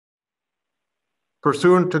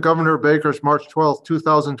Pursuant to Governor Baker's March 12,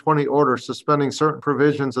 2020 order suspending certain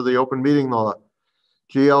provisions of the open meeting law,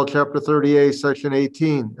 GL Chapter 30A, Section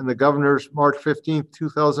 18, and the Governor's March 15,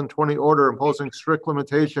 2020 order imposing strict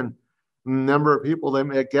limitation on the number of people that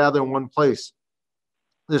may gather in one place.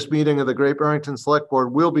 This meeting of the Great Barrington Select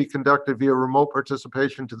Board will be conducted via remote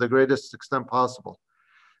participation to the greatest extent possible.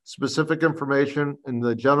 Specific information and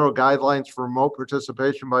the general guidelines for remote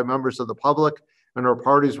participation by members of the public and or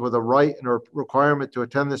parties with a right and or requirement to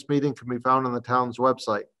attend this meeting can be found on the town's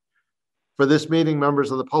website. For this meeting,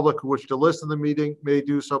 members of the public who wish to listen to the meeting may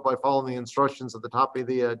do so by following the instructions at the top of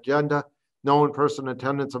the agenda. No in-person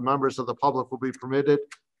attendance of members of the public will be permitted,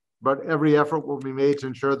 but every effort will be made to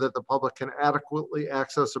ensure that the public can adequately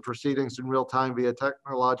access the proceedings in real time via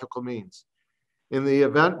technological means. In the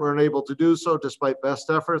event we're unable to do so, despite best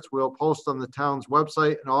efforts, we'll post on the town's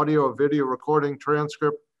website an audio or video recording,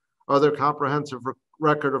 transcript, other comprehensive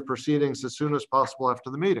record of proceedings as soon as possible after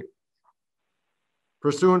the meeting.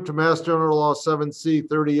 Pursuant to Mass General Law 7C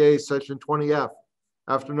 30A, Section 20F,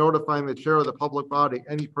 after notifying the chair of the public body,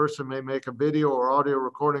 any person may make a video or audio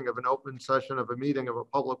recording of an open session of a meeting of a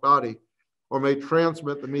public body or may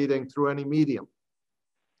transmit the meeting through any medium.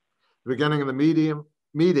 At the beginning of the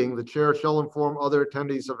meeting, the chair shall inform other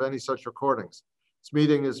attendees of any such recordings. This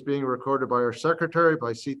meeting is being recorded by our secretary,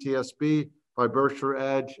 by CTSB, by Berkshire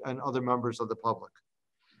Edge, and other members of the public.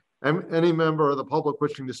 Any member of the public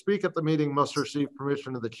wishing to speak at the meeting must receive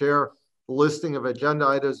permission of the chair. The listing of agenda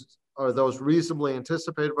items are those reasonably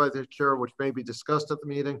anticipated by the chair, which may be discussed at the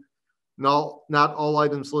meeting. Not all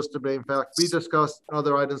items listed may in fact be discussed.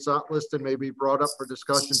 Other items not listed may be brought up for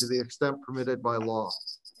discussion to the extent permitted by law.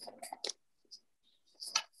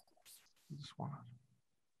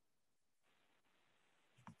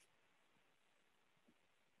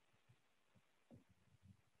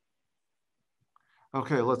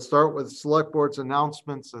 Okay, let's start with Select Board's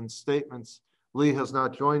announcements and statements. Lee has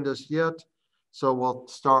not joined us yet, so we'll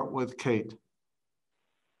start with Kate.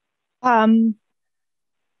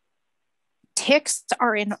 Ticks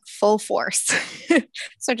are in full force,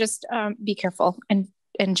 so just be careful and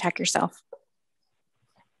check yourself.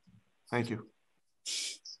 Thank you.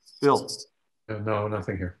 Bill? No,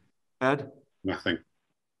 nothing here. Ed? Nothing.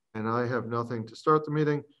 And I have nothing to start the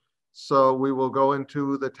meeting, so we will go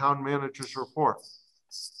into the town manager's report.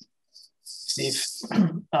 Steve,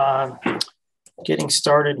 getting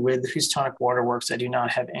started with Houstonic Waterworks, I do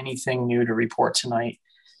not have anything new to report tonight.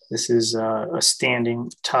 This is a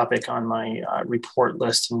standing topic on my report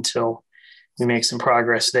list until we make some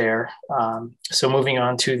progress there. So moving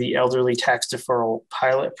on to the Elderly Tax Deferral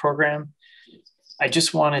Pilot Program, I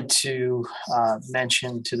just wanted to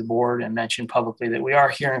mention to the board and mention publicly that we are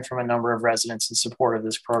hearing from a number of residents in support of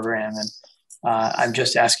this program. And I'm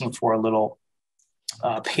just asking for a little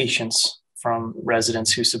patience from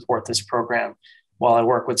residents who support this program while I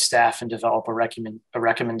work with staff and develop a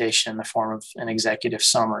recommendation in the form of an executive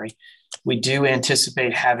summary. We do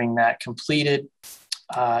anticipate having that completed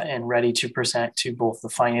and ready to present to both the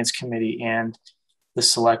Finance Committee and the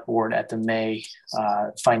Select Board at the May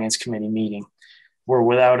Finance Committee meeting. We're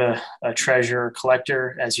without a treasurer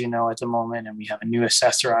collector, as you know, at the moment, and we have a new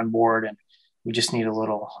assessor on board, and we just need a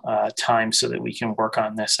little time so that we can work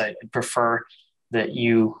on this. I prefer that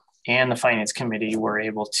you and the Finance Committee were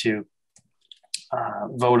able to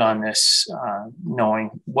vote on this,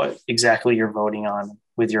 knowing what exactly you're voting on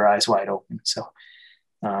with your eyes wide open. So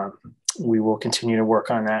we will continue to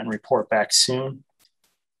work on that and report back soon.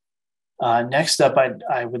 Next up,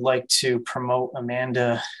 I would like to promote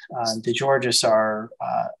Amanda DeGeorgis, our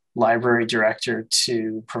library director,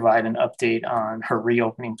 to provide an update on her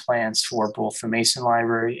reopening plans for both the Mason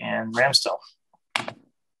Library and Ramsdell.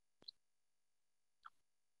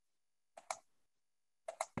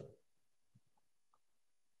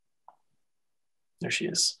 There she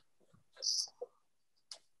is.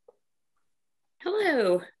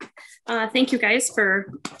 Hello. Thank you guys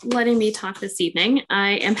for letting me talk this evening.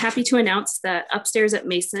 I am happy to announce that upstairs at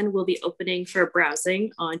Mason will be opening for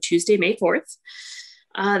browsing on Tuesday, May 4th.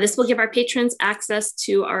 This will give our patrons access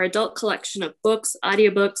to our adult collection of books,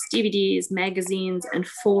 audiobooks, DVDs, magazines, and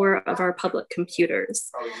 4 of our public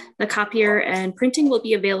computers. The copier and printing will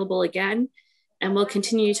be available again, and we'll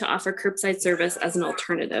continue to offer curbside service as an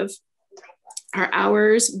alternative. Our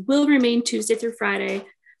hours will remain Tuesday through Friday,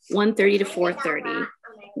 1:30 to 4:30.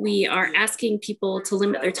 We are asking people to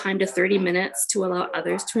limit their time to 30 minutes to allow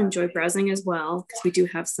others to enjoy browsing as well, because we do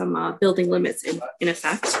have some building limits in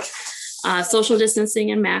effect. Social distancing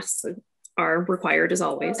and masks are required as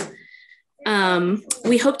always.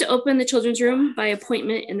 We hope to open the children's room by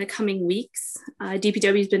appointment in the coming weeks.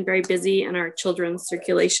 DPW has been very busy and our children's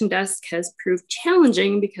circulation desk has proved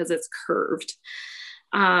challenging because it's curved.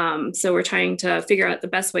 So we're trying to figure out the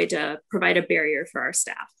best way to provide a barrier for our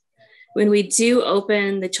staff. When we do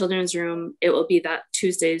open the children's room, it will be that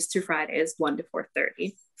Tuesdays through Fridays, 1 to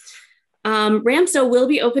 4:30. Ramsdale will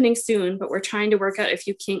be opening soon, but we're trying to work out a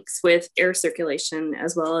few kinks with air circulation,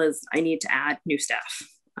 as well as I need to add new staff.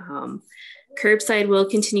 Curbside will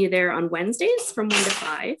continue there on Wednesdays from 1 to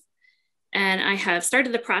 5. And I have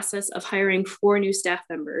started the process of hiring 4 new staff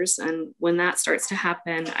members. And when that starts to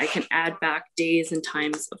happen, I can add back days and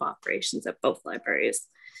times of operations at both libraries.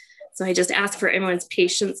 So I just ask for everyone's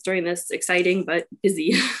patience during this exciting but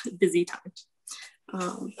busy time.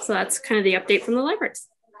 So that's kind of the update from the libraries.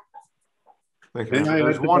 Thank you.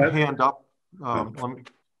 There's one hand up.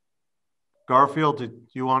 Garfield, did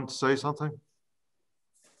you want to say something?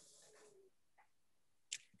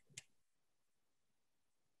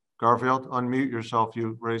 Garfield, unmute yourself.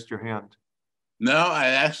 You raised your hand. No, I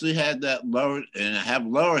actually had that lower, and I have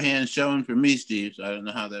lower hand showing for me, Steve, so I don't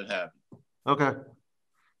know how that happened. Okay.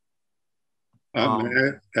 May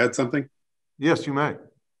I add something? Yes, you may.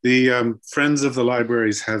 The Friends of the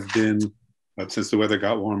Libraries have been, since the weather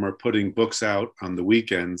got warmer, putting books out on the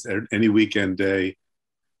weekends, any weekend day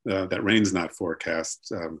that rain's not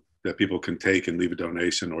forecast, that people can take and leave a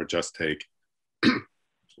donation or just take.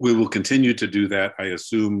 We will continue to do that. I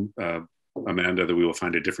assume, Amanda, that we will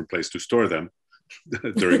find a different place to store them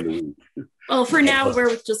during the week. Well, for now,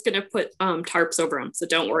 we're just going to put tarps over them, so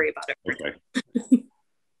don't worry about it. Okay.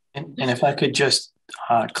 And if I could just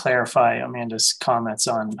clarify Amanda's comments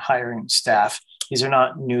on hiring staff, these are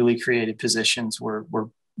not newly created positions. We're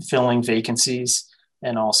filling vacancies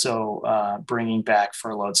and also bringing back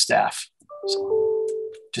furloughed staff. So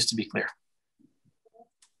just to be clear.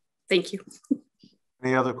 Thank you.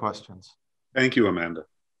 Any other questions? Thank you, Amanda.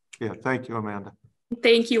 Yeah, thank you, Amanda.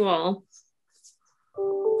 Thank you all.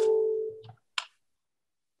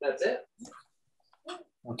 That's it.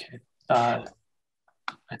 Okay.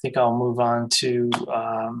 I think I'll move on to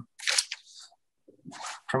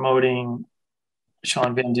promoting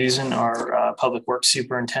Sean Van Duzen, our Public Works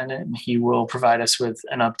Superintendent, and he will provide us with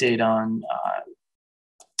an update on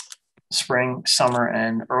spring, summer,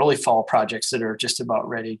 and early fall projects that are just about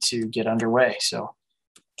ready to get underway. So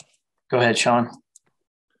go ahead, Sean. Can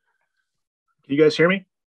you guys hear me?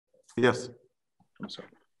 Yes. I'm sorry.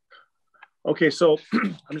 Okay, so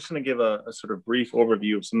I'm just going to give a sort of brief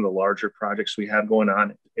overview of some of the larger projects we have going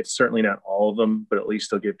on. It's certainly not all of them, but at least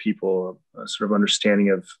they'll give people a sort of understanding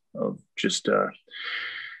of just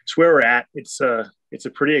where we're at. It's a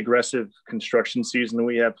pretty aggressive construction season that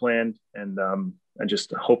we have planned, and I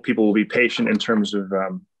just hope people will be patient in terms of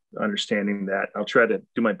understanding that. I'll try to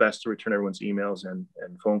do my best to return everyone's emails and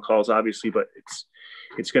phone calls, obviously, but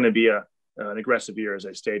it's going to be an aggressive year, as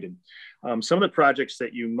I stated. Some of the projects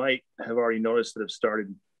that you might have already noticed that have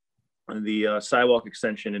started, the sidewalk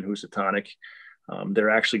extension in Housatonic, they're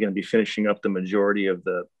actually going to be finishing up the majority of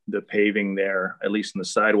the paving there, at least in the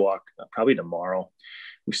sidewalk, probably tomorrow.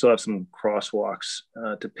 We still have some crosswalks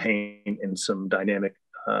to paint and some dynamic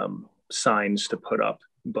signs to put up,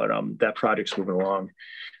 but that project's moving along.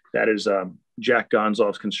 That is Jack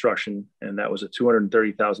Gonzalez's construction, and that was a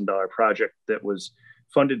 $230,000 project that was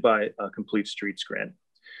funded by a Complete Streets grant.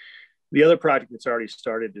 The other project that's already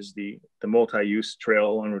started is the multi-use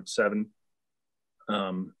trail along Route 7.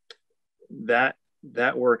 That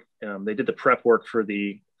work, they did the prep work for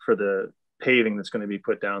the paving that's going to be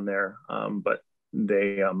put down there, but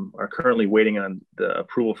they are currently waiting on the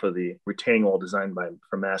approval for the retaining wall designed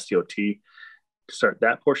from Mass DOT to start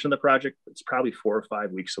that portion of the project. It's probably 4 or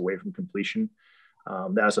 5 weeks away from completion.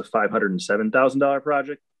 That was a $507,000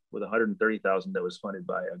 project with $130,000 that was funded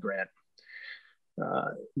by a grant.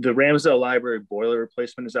 The Ramsdale Library boiler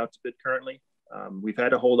replacement is out to bid currently. We've had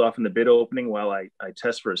to hold off in the bid opening while I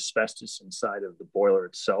test for asbestos inside of the boiler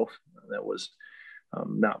itself. That was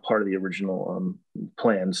not part of the original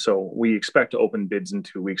plan. So we expect to open bids in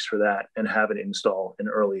 2 weeks for that and have it installed in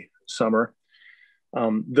early summer.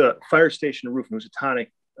 The fire station roof in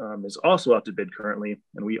Housatonic is also out to bid currently,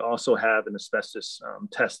 and we also have an asbestos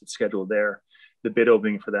test that's scheduled there. The bid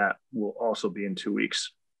opening for that will also be in 2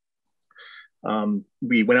 weeks.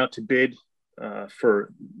 We went out to bid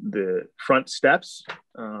for the front steps,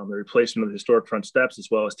 the replacement of the historic front steps, as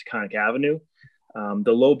well as Taconic Avenue.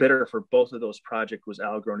 The low bidder for both of those projects was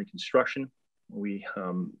Allegrony Construction. We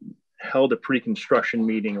held a pre-construction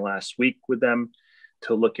meeting last week with them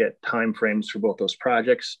to look at timeframes for both those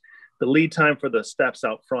projects. The lead time for the steps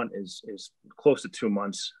out front is close to 2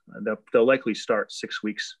 months. They'll likely start 6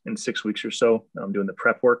 weeks, in 6 weeks or so. I'm doing the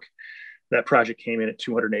prep work. That project came in at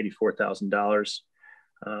 $284,000.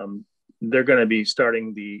 They're going to be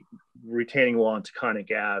starting the retaining wall on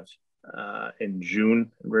Taconic Ave in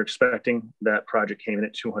June. We're expecting that project came in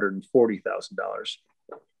at $240,000.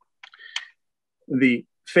 The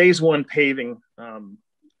phase 1 paving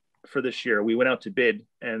for this year, we went out to bid,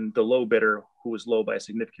 and the low bidder, who was low by a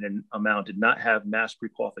significant amount, did not have mass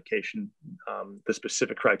pre-qualification, the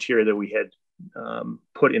specific criteria that we had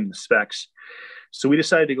put in the specs. So we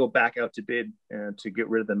decided to go back out to bid to get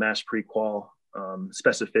rid of the mass pre-qual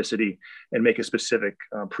specificity and make a specific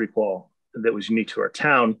pre-qual that was unique to our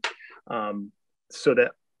town, so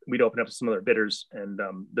that we'd open up to some other bidders, and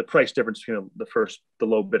the price difference between the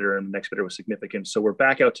low bidder and the next bidder was significant. So we're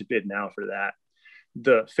back out to bid now for that.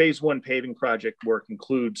 The phase 1 paving project work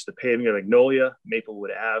includes the paving of Magnolia,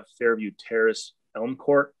 Maplewood Ave, Fairview Terrace, Elm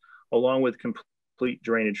Court, along with complete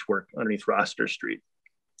drainage work underneath Rossiter Street.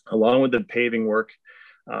 Along with the paving work,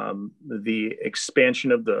 the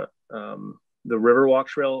expansion of the Riverwalk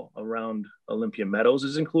Trail around Olympia Meadows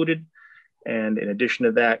is included. And in addition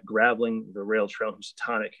to that, graveling the rail trail from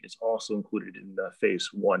Housatonic is also included in the phase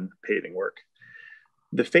 1 paving work.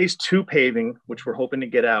 The phase 2 paving, which we're hoping to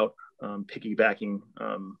get out, piggybacking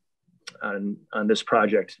on this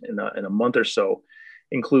project in a month or so,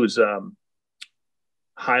 includes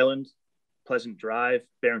Highland, Pleasant Drive,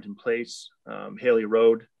 Barrington Place, Haley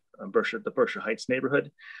Road, the Berkshire Heights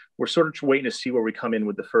neighborhood. We're sort of waiting to see where we come in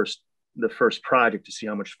with the first project to see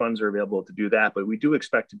how much funds are available to do that, but we do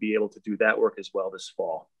expect to be able to do that work as well this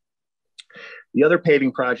fall. The other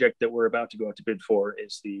paving project that we're about to go out to bid for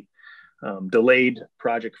is the delayed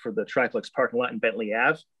project for the Triplex parking lot in Bentley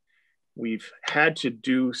Ave. We've had to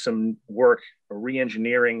do some work,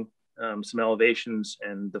 re-engineering some elevations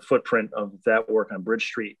and the footprint of that work on Bridge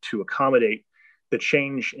Street to accommodate the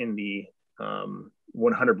change in the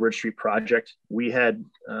 100 Bridge Street project. We had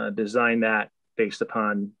designed that based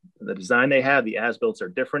upon the design they have. The as-builts are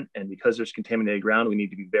different, and because there's contaminated ground, we need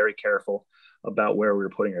to be very careful about where we were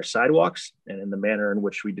putting our sidewalks and in the manner in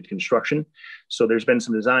which we did construction. So there's been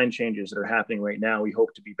some design changes that are happening right now. We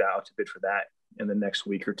hope to be out to bid for that in the next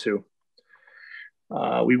week or two.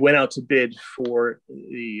 We went out to bid for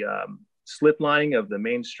the slip lining of the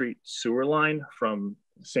Main Street sewer line from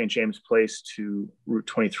St. James Place to Route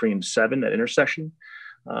 23 and 7, that intersection.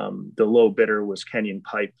 The low bidder was Kenyon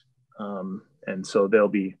Pipe, and so they'll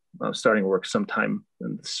be starting work sometime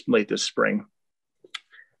late this spring.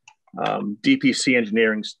 DPC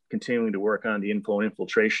Engineering's continuing to work on the inflow and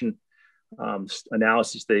infiltration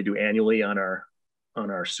analysis they do annually on our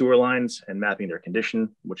sewer lines and mapping their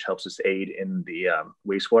condition, which helps us aid in the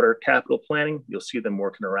wastewater capital planning. You'll see them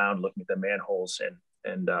working around, looking at the manholes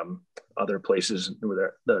and other places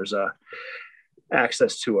where there's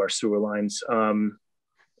access to our sewer lines.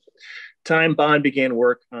 Time Bond began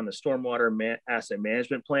work on the stormwater asset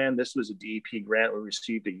management plan. This was a DEP grant we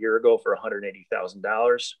received a year ago for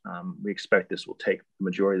 $180,000. We expect this will take the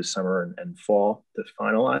majority of the summer and fall to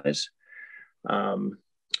finalize.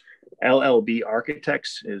 LLB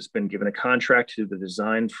Architects has been given a contract to do the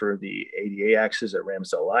design for the ADA access at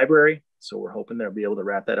Ramsdale Library. So we're hoping they'll be able to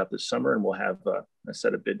wrap that up this summer, and we'll have a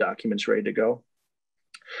set of bid documents ready to go.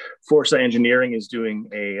 Foresight Engineering is doing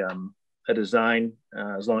a design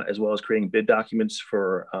as well as creating bid documents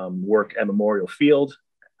for work at Memorial Field,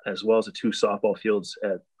 as well as the 2 softball fields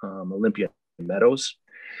at Olympia Meadows.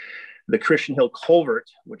 The Christian Hill Culvert,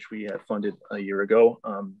 which we had funded a year ago,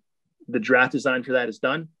 the draft design for that is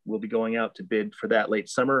done. We'll be going out to bid for that late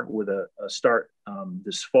summer with a start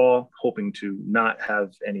this fall, hoping to not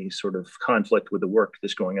have any sort of conflict with the work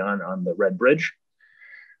that's going on the Red Bridge.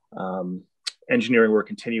 Engineering work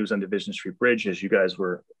continues on Division Street Bridge, as you guys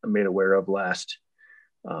were made aware of last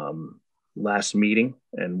meeting,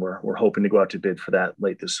 and we're hoping to go out to bid for that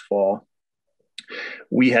late this fall.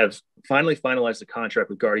 We have finally finalized the contract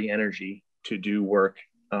with Guardian Energy to do work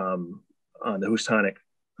on the Housatonic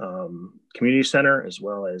Community Center, as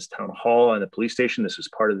well as Town Hall and the police station. This is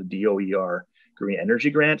part of the DOER Green Energy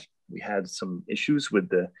Grant. We had some issues with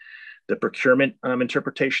the procurement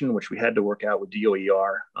interpretation, which we had to work out with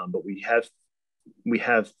DOER, but we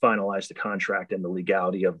have finalized the contract and the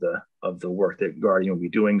legality of the work that Guardian will be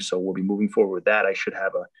doing. So we'll be moving forward with that. I should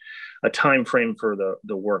have a time frame for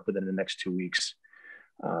the work within the next 2 weeks.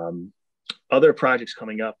 Other projects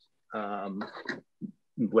coming up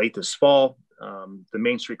late this fall, the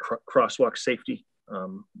Main Street crosswalk safety,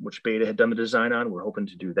 which Beta had done the design on. We're hoping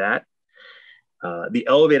to do that. The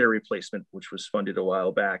elevator replacement, which was funded a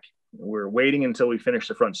while back, we're waiting until we finish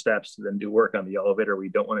the front steps to then do work on the elevator. We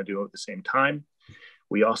don't want to do it at the same time.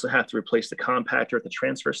 We also have to replace the compactor at the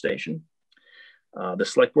transfer station. The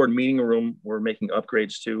select board meeting room, we're making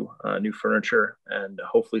upgrades to new furniture and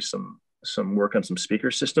hopefully some work on some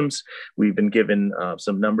speaker systems. We've been given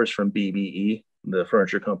some numbers from BBE, the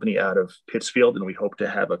furniture company out of Pittsfield, and we hope to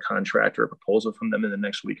have a contract or a proposal from them in the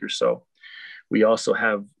next week or so. We also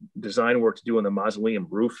have design work to do on the mausoleum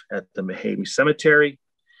roof at the Mahaby Cemetery,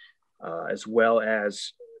 as well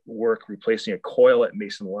as work replacing a coil at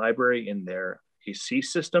Mason Library in their AC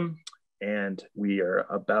system. And we are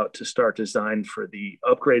about to start design for the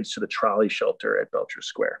upgrades to the trolley shelter at Belcher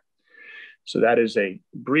Square. So that is a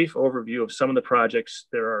brief overview of some of the projects.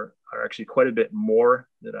 There are actually quite a bit more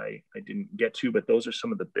that I didn't get to, but those are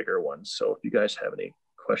some of the bigger ones. So if you guys have any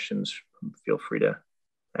questions, feel free to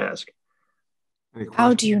ask.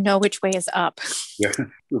 How do you know which way is up? Yeah.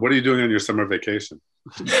 What are you doing on your summer vacation?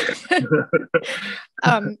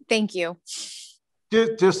 Thank you.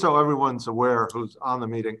 Just so everyone's aware who's on the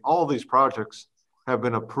meeting, all these projects have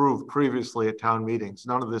been approved previously at town meetings.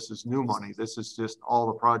 None of this is new money. This is just all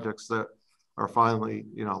the projects that are finally,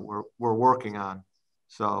 we're working on.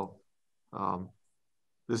 So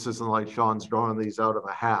this isn't like Sean's drawing these out of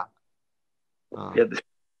a hat.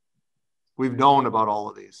 We've known about all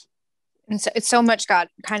of these. And so it's so much got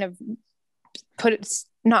kind of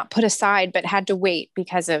not put aside, but had to wait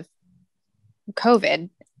because of COVID,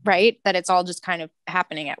 right? That it's all just kind of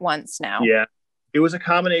happening at once now. Yeah, it was a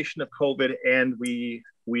combination of COVID, and we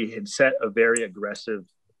had set a very aggressive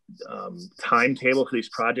timetable for these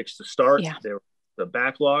projects to start. Yeah. There was the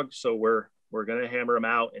backlog, so we're going to hammer them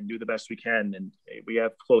out and do the best we can. And we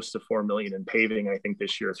have close to $4 million in paving. I think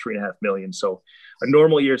this year $3.5 million. So a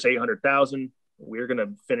normal year is $800,000. We're going to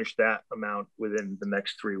finish that amount within the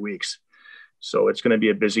next 3 weeks. So it's going to be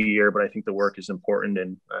a busy year, but I think the work is important,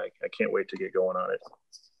 and I can't wait to get going on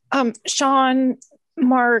it. Sean,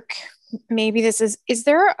 Mark, maybe is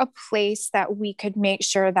there a place that we could make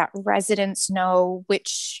sure that residents know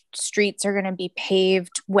which streets are going to be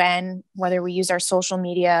paved when, whether we use our social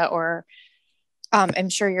media or I'm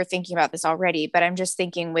sure you're thinking about this already, but I'm just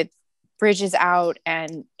thinking with bridges out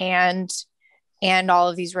and all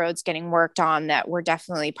of these roads getting worked on, that we're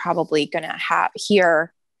definitely probably going to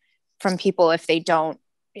hear from people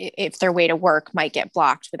if their way to work might get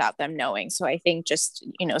blocked without them knowing. So I think just,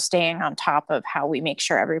 staying on top of how we make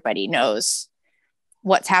sure everybody knows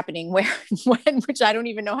what's happening where, when, which I don't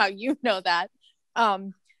even know how you know that,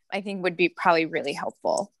 I think would be probably really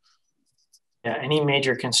helpful. Yeah, any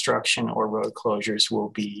major construction or road closures will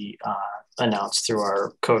be announced through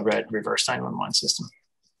our Code Red reverse 911 system.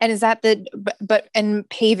 And is that and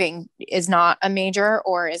paving is not a major,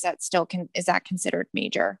 or is that still, is that considered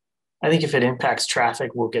major? I think if it impacts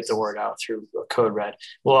traffic, we'll get the word out through Code Red.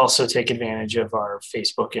 We'll also take advantage of our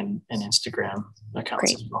Facebook and Instagram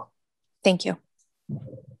accounts as well. Thank you.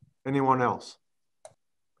 Anyone else?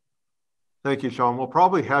 Thank you, Sean. We'll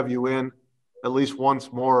probably have you in at least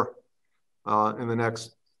once more in the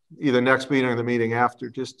either next meeting or the meeting after,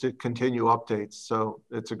 just to continue updates. So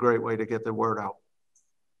it's a great way to get the word out.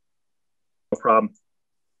 No problem.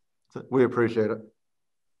 We appreciate it.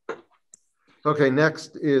 Okay,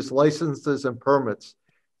 next is licenses and permits.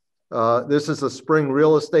 This is the spring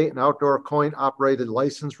real estate and outdoor coin operated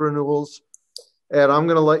license renewals. Ed, I'm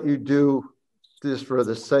going to let you do this for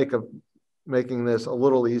the sake of making this a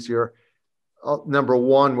little easier. Number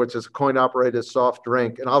one, which is coin operated soft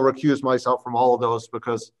drink. And I'll recuse myself from all of those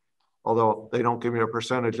because although they don't give me a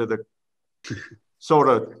percentage of the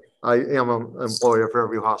soda, I am an employee of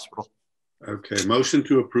Fairview Hospital. Okay, motion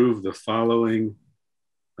to approve the following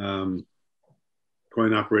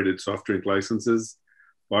coin-operated soft drink licenses: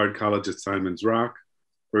 Bard College at Simon's Rock,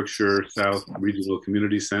 Berkshire South Regional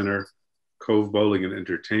Community Center, Cove Bowling and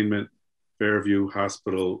Entertainment, Fairview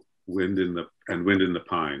Hospital, Wind in the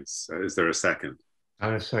Pines. Is there a second?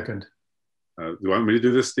 I second. Do you want me to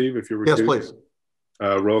do this, Steve? If you're yes, please.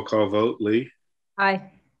 Roll call vote. Lee. Aye.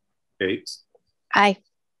 Kate. Aye.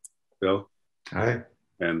 Bill. Aye.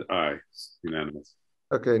 And aye. Unanimous.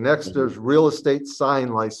 Okay, next there's real estate sign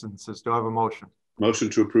licenses. Do I have a motion?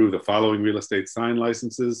 Motion to approve the following real estate sign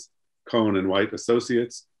licenses: Cohen and White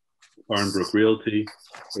Associates, Barnbrook Realty,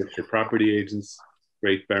 Berkshire Property Agents,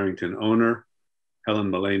 Great Barrington Owner,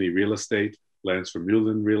 Helen Mullaney Real Estate, Lance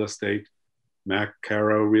Vermeulen Real Estate, Mac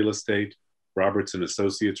Caro Real Estate, Robertson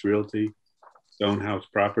Associates Realty, Stonehouse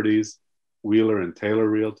Properties, Wheeler and Taylor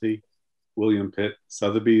Realty, William Pitt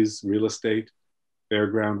Sotheby's Real Estate,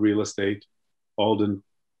 Fairground Real Estate, Alden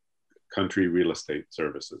Country Real Estate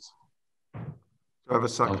Services. Do I have a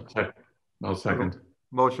second? I'll second.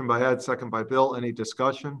 Motion by Ed, second by Bill. Any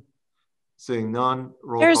discussion? Seeing none,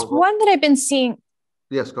 roll There's call vote. one that I've been seeing.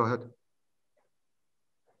 Yes, go ahead.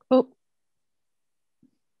 Oh,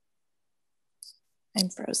 I'm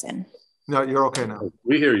frozen. No, you're okay now.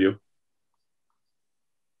 We hear you.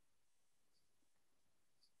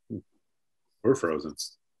 We're frozen.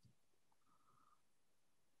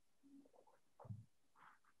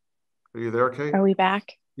 Are you there, Kate? Are we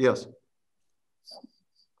back? Yes.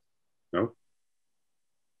 No.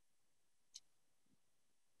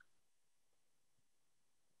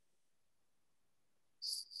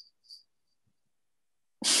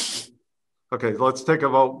 Okay, let's take a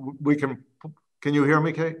vote. Can you hear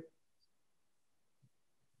me, Kate?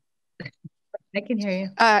 I can hear you.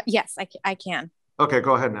 Yes, I can. Okay,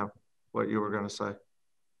 go ahead now. What you were going to say.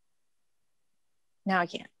 Now I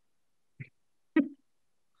can.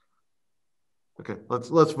 Okay,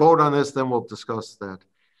 let's vote on this, then we'll discuss that.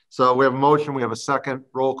 So we have a motion, we have a second.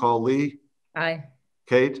 Roll call. Lee? Aye.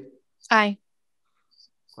 Kate? Aye.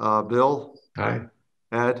 Bill? Aye.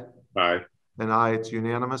 Ed? Aye. And aye, it's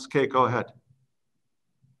unanimous. Kate, go ahead.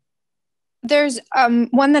 There's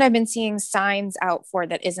one that I've been seeing signs out for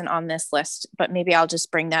that isn't on this list, but maybe I'll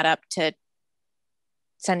just bring that up to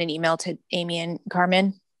send an email to Amy and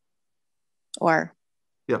Carmen. Or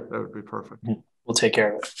Yeah, that would be perfect. We'll take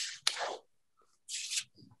care of it.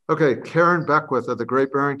 Okay, Karen Beckwith of the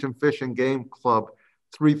Great Barrington Fish and Game Club,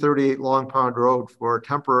 338 Long Pond Road, for a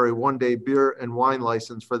temporary one-day beer and wine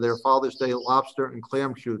license for their Father's Day lobster and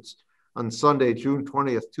clam shoots on Sunday, June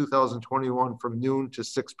 20th, 2021 from noon to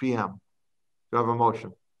 6 p.m. Do you have a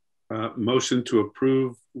motion? Motion to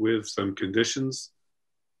approve with some conditions.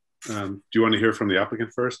 Do you want to hear from the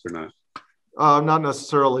applicant first or not? Not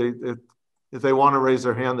necessarily. If they want to raise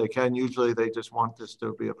their hand, they can. Usually they just want this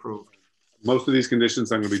to be approved. Most of these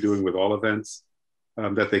conditions I'm going to be doing with all events,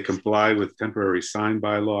 that they comply with temporary sign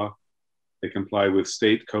bylaw. They comply with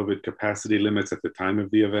state COVID capacity limits at the time of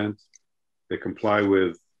the event. They comply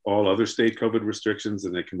with all other state COVID restrictions,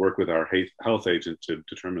 and they can work with our health agent to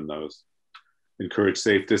determine those. Encourage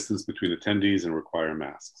safe distance between attendees and require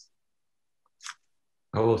masks.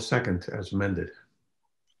 I will second as amended.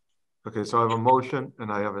 Okay, so I have a motion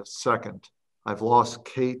and I have a second. I've lost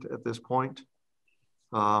Kate at this point.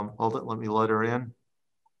 Hold it, let me let her in.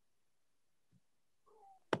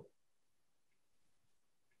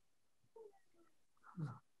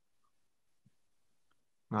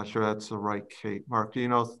 Not sure that's the right Kate. Mark, do you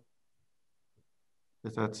know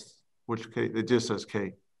if that's which Kate? It just says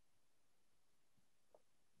Kate.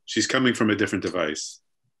 She's coming from a different device.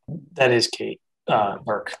 That is Kate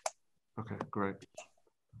Burke. Okay, great.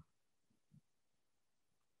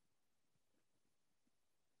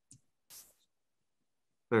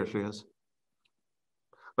 There she is.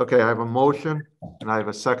 Okay, I have a motion and I have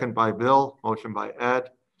a second by Bill, motion by Ed.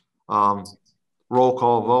 Roll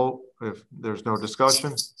call vote if there's no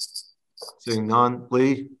discussion. Seeing none.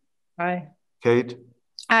 Lee? Aye. Kate?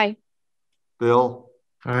 aye. Bill?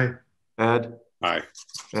 Aye. Ed? Aye.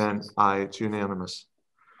 And aye, it's unanimous.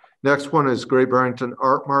 Next one is Great Barrington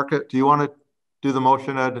Art Market. Do you want to do the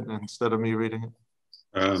motion, Ed, instead of me reading it?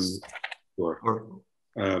 Sure. Or,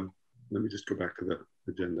 Let me just go back to the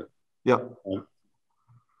agenda. yeah.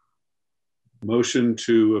 Motion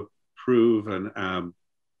to approve an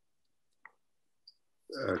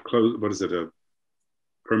close. What is it? A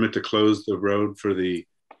permit to close the road for the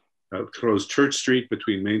close Church Street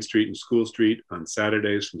between Main Street and School Street on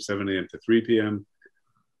Saturdays from 7 a.m. to 3 p.m.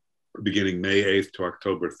 beginning May 8th to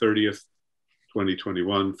October 30th,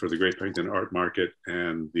 2021 for the Great Barrington Art Market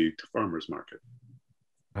and the Farmers Market.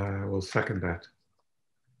 I will second that.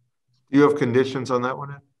 Do you have conditions on that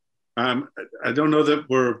one, Ed? I don't know that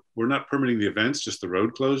we're not permitting the events, just the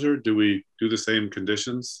road closure. Do we do the same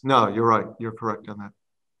conditions? No, you're right. You're correct on that.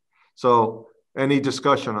 So any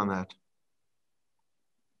discussion on that?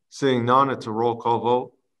 Seeing none, it's a roll call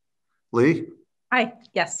vote. Lee? Aye.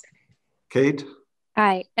 Yes. Kate?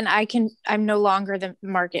 Aye. And I'm no longer the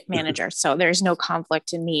market manager, so there's no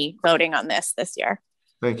conflict in me voting on this year.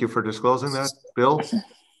 Thank you for disclosing that. Bill?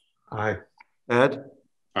 Aye. Ed?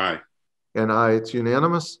 Aye. And aye, it's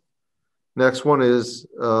unanimous. Next one is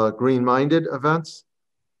Green Minded Events.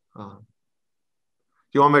 Do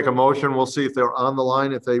you want to make a motion? We'll see if they're on the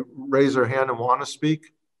line, if they raise their hand and want to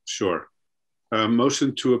speak. Sure.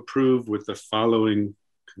 Motion to approve with the following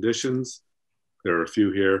conditions. There are a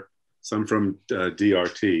few here, some from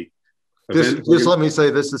DRT. Just let me say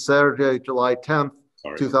this is Saturday, July 10th,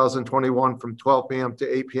 Sorry. 2021 from 12 p.m.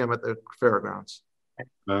 to 8 p.m. at the fairgrounds.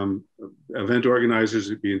 Event organizers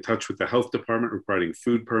would be in touch with the health department regarding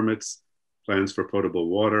food permits, plans for potable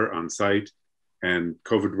water on site, and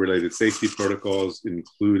COVID-related safety protocols,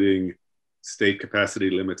 including state capacity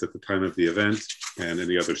limits at the time of the event and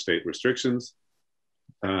any other state restrictions,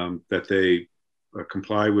 that they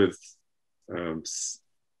comply with the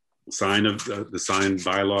sign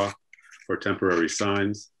bylaw for temporary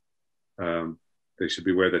signs. They should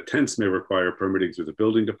be aware that tents may require permitting through the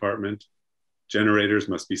building department. Generators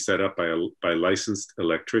must be set up by licensed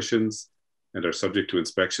electricians and are subject to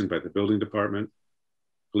inspection by the building department.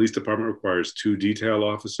 Police department requires 2 detail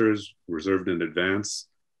officers reserved in advance,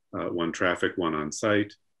 1 traffic, 1 on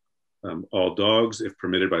site. All dogs, if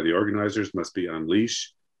permitted by the organizers, must be on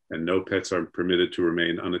leash, and no pets are permitted to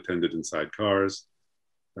remain unattended inside cars.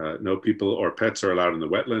 No people or pets are allowed in the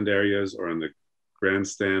wetland areas or in the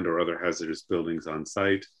grandstand or other hazardous buildings on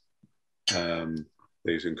site.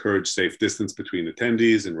 They encourage safe distance between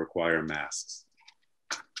attendees and require masks.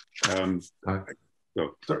 So I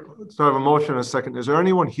have a motion and a second. Is there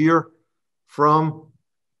anyone here from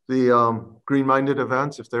the Green-Minded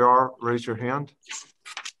events? If there are, raise your hand.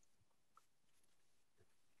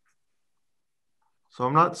 So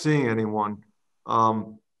I'm not seeing anyone.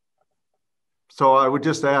 So I would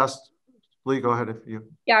just ask, Lee, go ahead if you.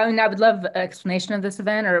 Yeah, I mean, I would love an explanation of this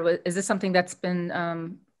event, or is this something that's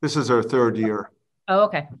been? This is our 3rd year. Oh,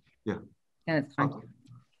 okay. Yeah. And it's fine.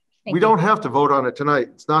 We don't have to vote on it tonight.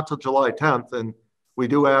 It's not till July 10th, and we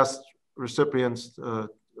do ask recipients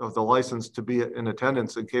of the license to be in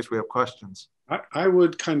attendance in case we have questions. I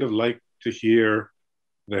would kind of like to hear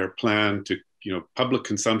their plan to, public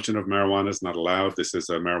consumption of marijuana is not allowed. This is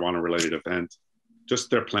a marijuana related event. Just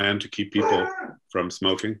their plan to keep people from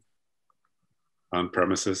smoking on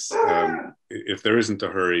premises. If there isn't a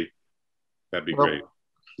hurry, that'd be great.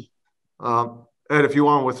 Ed, if you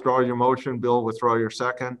want to withdraw your motion, Bill, withdraw your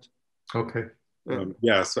second. Okay.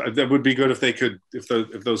 Yes, that would be good if they could, if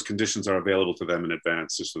those conditions are available to them in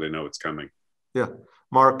advance, just so they know it's coming. Yeah.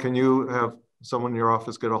 Mark, can you have someone in your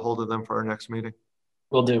office get a hold of them for our next meeting?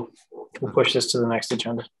 Will do. We'll push this to the next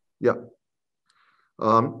agenda. Yeah.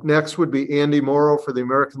 Next would be Andy Morrow for the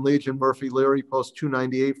American Legion, Murphy Leary, Post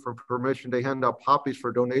 298, for permission to hand out poppies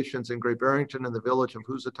for donations in Great Barrington and the village of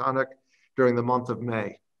Housatonic during the month of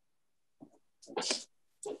May.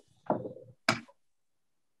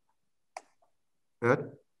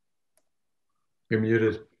 Ed? You're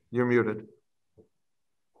muted. You're muted.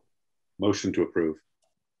 Motion to approve.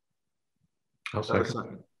 I'll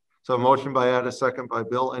second. So motion by Ed, a second by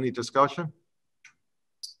Bill. Any discussion?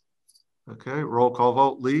 Okay, roll call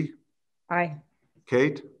vote. Lee? Aye.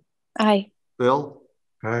 Kate? Aye. Bill?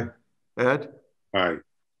 Aye. Ed? Aye.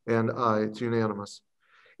 And aye, it's unanimous.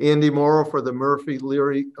 Andy Morrow for the Murphy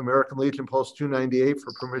Leary American Legion Post 298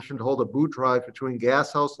 for permission to hold a boot drive between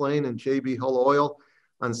Gas House Lane and JB Hull Oil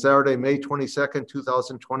on Saturday, May 22nd,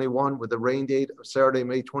 2021 with a rain date of Saturday,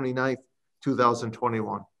 May 29th,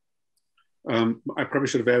 2021. I probably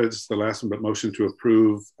should have added this to the last one, but motion to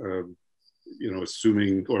approve,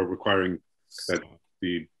 assuming or requiring that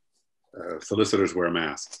the solicitors wear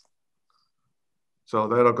masks. So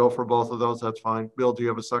that'll go for both of those. That's fine. Bill, do you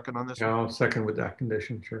have a second on this? Yeah, I'll second with that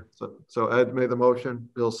condition, sure. So Ed made the motion,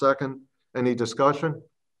 Bill second. Any discussion?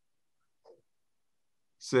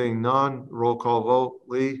 Seeing none, roll call vote.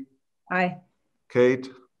 Lee? Aye. Kate?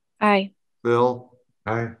 Aye. Bill?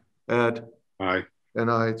 Aye. Ed? Aye. And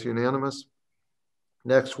aye, it's unanimous.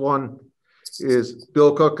 Next one is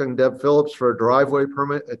Bill Cook and Deb Phillips for a driveway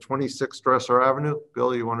permit at 26 Dresser Avenue.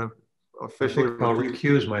 Bill, you want to officially? I'll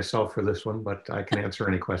recuse myself for this one, but I can answer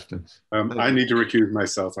any questions. I need to recuse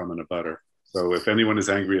myself. I'm in a butter. So if anyone is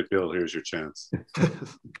angry at Bill, here's your chance.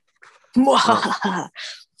 Do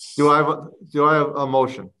I have a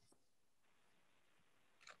motion?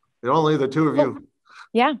 Only the two of you.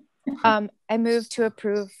 Yeah. I move to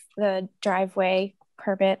approve the driveway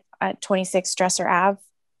permit at 26 Dresser Ave.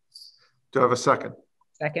 Do I have a second?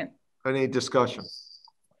 Second. Any discussion?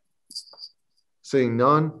 Seeing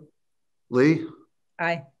none. Lee?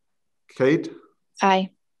 Aye. Kate?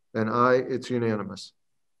 Aye. And aye, it's unanimous.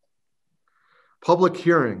 Public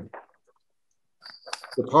hearing.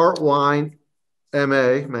 The Part Wine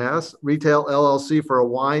MA, Mass, Retail LLC for a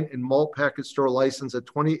wine and malt package store license at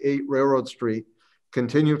 28 Railroad Street,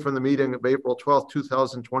 continued from the meeting of April 12th,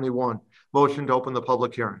 2021. Motion to open the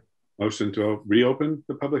public hearing. Motion to reopen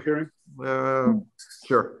the public hearing?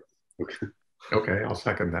 Sure. Okay. Okay, I'll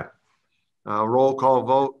second that. Roll call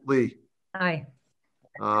vote. Lee? Aye.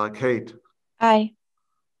 Kate? Aye.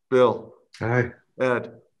 Bill? Aye.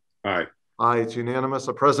 Ed? Aye. Aye, it's unanimous.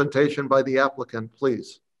 A presentation by the applicant,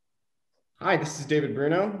 please. Hi, this is David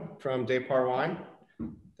Bruno from Depar Wine.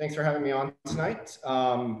 Thanks for having me on tonight.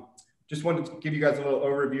 Just wanted to give you guys a little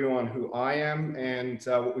overview on who I am and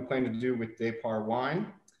what we plan to do with Depar Wine.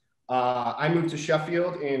 I moved to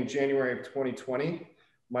Sheffield in January of 2020.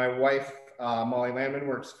 My wife, Molly Landman,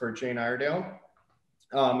 works for Jane Iredale.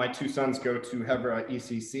 My two sons go to Hebra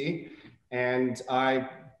ECC, and I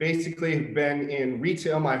basically have been in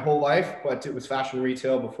retail my whole life, but it was fashion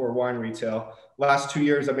retail before wine retail. Last 2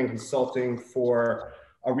 years, I've been consulting for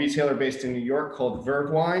a retailer based in New York called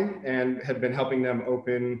Verve Wine, and had been helping them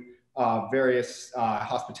open various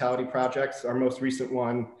hospitality projects. Our most recent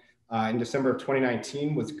one in December of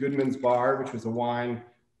 2019 was Goodman's Bar, which was a wine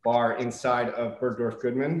bar inside of Bergdorf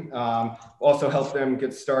Goodman. Also helped them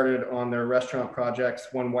get started on their restaurant projects,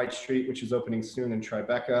 One White Street, which is opening soon in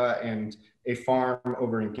Tribeca, and a farm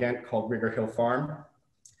over in Ghent called Rigger Hill Farm.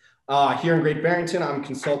 Here in Great Barrington, I'm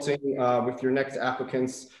consulting with your next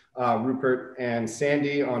applicants, Rupert and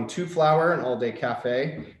Sandy, on Two Flower, an all-day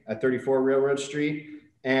cafe at 34 Railroad Street.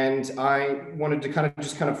 And I wanted to kind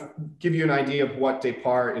of give you an idea of what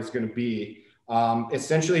Départ is going to be.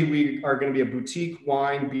 Essentially, we are going to be a boutique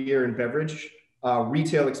wine, beer, and beverage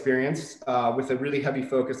retail experience with a really heavy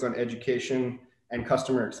focus on education and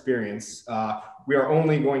customer experience. We are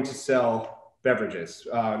only going to sell beverages,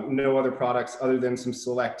 no other products other than some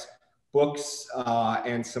select books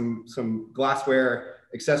and some glassware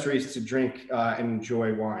accessories to drink and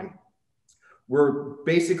enjoy wine. We're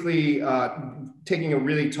basically taking a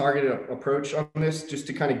really targeted approach on this, just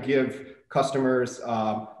to kind of give customers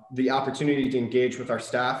the opportunity to engage with our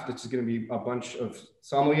staff. This is going to be a bunch of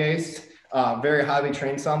sommeliers, very highly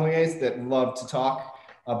trained sommeliers that love to talk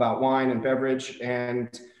about wine and beverage. And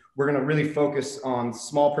we're going to really focus on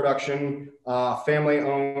small production,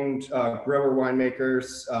 family-owned grower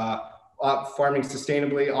winemakers, farming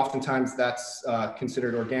sustainably. Oftentimes that's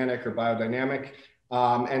considered organic or biodynamic.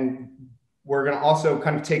 And we're going to also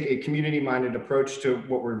kind of take a community-minded approach to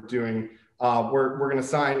what we're doing. We're going to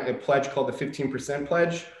sign a pledge called the 15%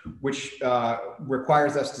 pledge, which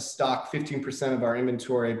requires us to stock 15% of our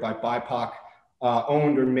inventory by BIPOC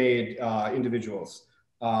owned or made individuals,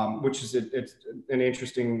 which is it's an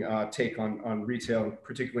interesting take on retail,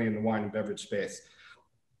 particularly in the wine and beverage space.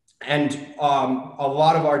 And a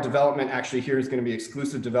lot of our development actually here is going to be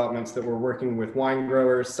exclusive developments that we're working with wine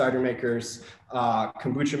growers, cider makers,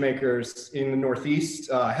 kombucha makers in the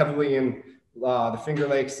Northeast, heavily in the Finger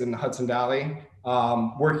Lakes and the Hudson Valley,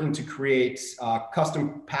 working to create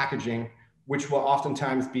custom packaging, which will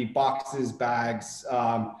oftentimes be boxes, bags,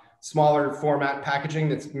 smaller format packaging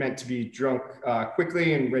that's meant to be drunk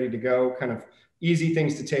quickly and ready to go, kind of easy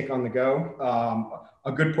things to take on the go.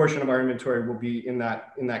 A good portion of our inventory will be in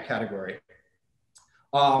that category.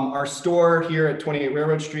 Our store here at 28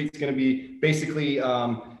 Railroad Street is going to be basically,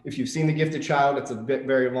 if you've seen The Gifted Child, it's a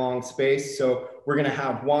very long space. So we're going to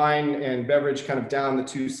have wine and beverage kind of down the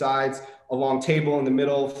two sides, a long table in the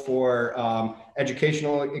middle for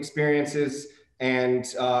educational experiences,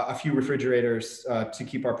 and a few refrigerators to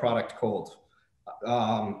keep our product cold.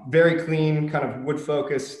 Very clean, kind of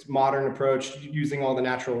wood-focused, modern approach, using all the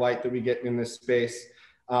natural light that we get in this space.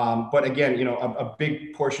 But again, you know, a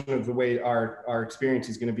big portion of the way our experience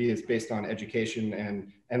is going to be is based on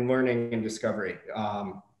education and learning and discovery.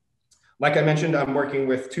 Like I mentioned, I'm working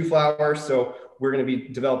with Two Flower, so we're going to be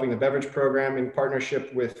developing the beverage program in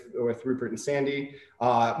partnership with Rupert and Sandy.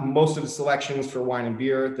 Most of the selections for wine and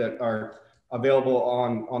beer that are available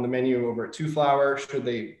on the menu over at Two Flower, should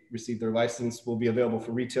they receive their license, will be available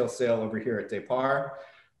for retail sale over here at Départ.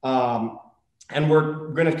 And we're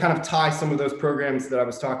going to kind of tie some of those programs that I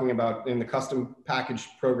was talking about in the custom package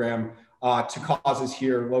program to causes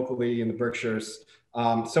here locally in the Berkshires.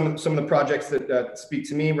 Some of the projects that speak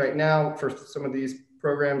to me right now for some of these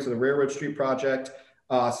programs are the Railroad Street Project,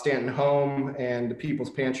 Stanton Home, and the People's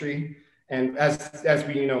Pantry. And as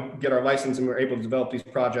we get our license and we're able to develop these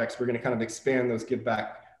projects, we're going to kind of expand those give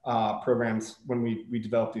back programs when we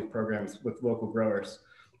develop these programs with local growers.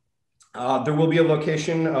 There will be a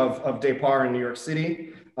location of Départ in New York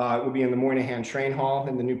City. It will be in the Moynihan Train Hall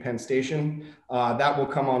in the new Penn Station. That will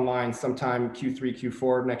come online sometime Q3,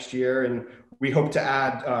 Q4 next year. And we hope to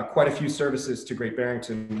add quite a few services to Great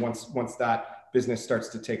Barrington once that business starts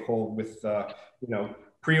to take hold with,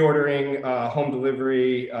 pre-ordering, home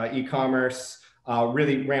delivery, e-commerce,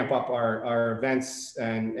 really ramp up our events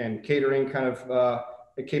and catering kind of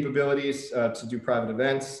capabilities to do private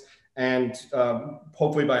events. And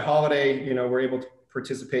hopefully by holiday, we're able to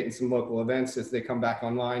participate in some local events as they come back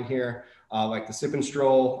online here, like the Sip and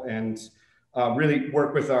Stroll, and really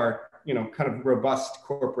work with our, kind of robust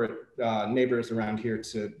corporate neighbors around here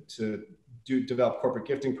to develop corporate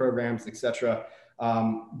gifting programs, et cetera.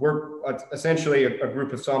 We're essentially a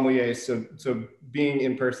group of sommeliers, so being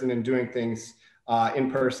in person and doing things in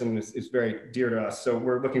person is very dear to us. So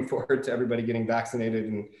we're looking forward to everybody getting vaccinated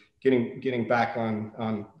and getting back on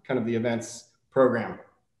kind of the events program.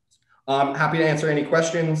 I'm happy to answer any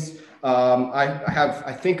questions.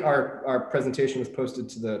 I think our presentation was posted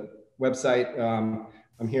to the website.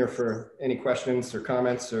 I'm here for any questions or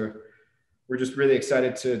comments, or we're just really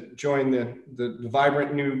excited to join the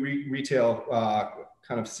vibrant new retail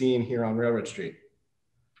kind of scene here on Railroad Street.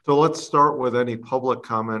 So let's start with any public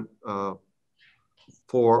comment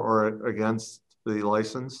for or against the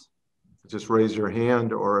license. Just raise your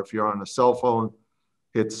hand, or if you're on a cell phone,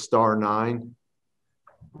 hit *9.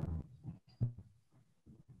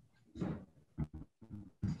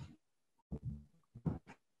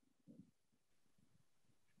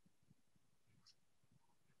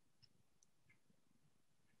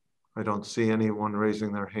 I don't see anyone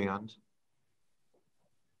raising their hand.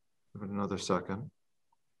 Give it another second.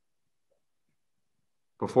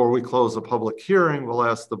 Before we close the public hearing, we'll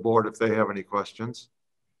ask the board if they have any questions.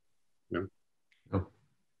 No. No.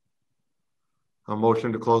 A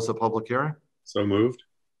motion to close the public hearing? So moved.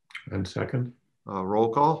 And second?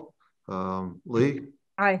 Roll call. Lee?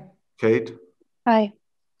 Aye. Kate? Aye.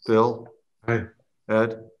 Bill? Aye.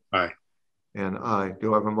 Ed? Aye. And aye.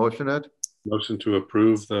 Do I have a motion, Ed? Motion to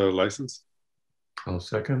approve the license. I'll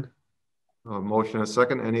second. A motion and a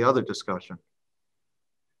second. Any other discussion?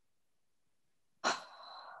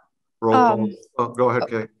 Roll call. Oh, go ahead,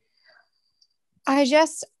 Kate. I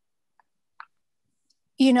just,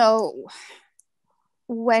 you know,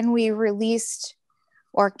 when we released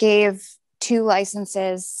or gave 2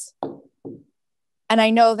 licenses, and I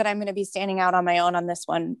know that I'm going to be standing out on my own on this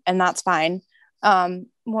one, and that's fine. When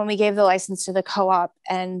we gave the license to the co-op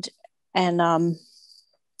and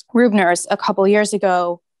Rubner's a couple years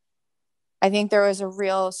ago, I think there was a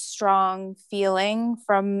real strong feeling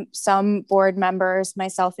from some board members,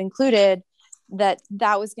 myself included, that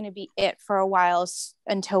was going to be it for a while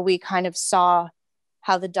until we kind of saw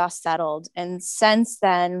how the dust settled. And since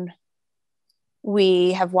then,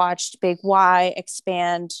 we have watched Big Y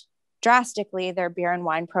expand drastically their beer and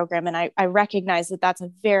wine program. And I recognize that that's a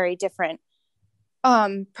very different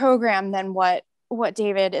program than what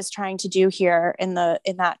David is trying to do here in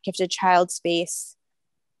that gifted child space.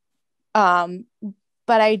 But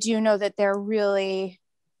I do know that they're really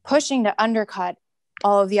pushing to undercut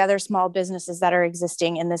all of the other small businesses that are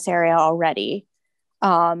existing in this area already.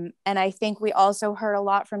 And I think we also heard a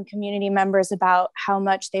lot from community members about how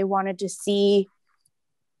much they wanted to see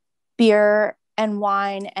beer and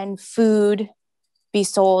wine and food be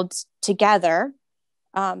sold together.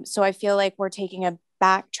 So I feel like we're taking a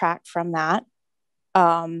backtrack from that.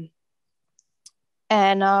 And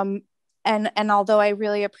although I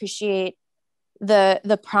really appreciate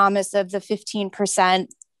the promise of the 15%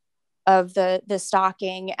 of the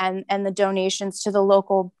stocking and the donations to the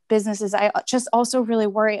local businesses, I just also really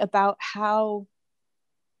worry about how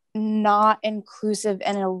not inclusive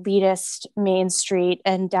and elitist Main Street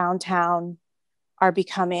and downtown are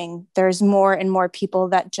becoming. There's more and more people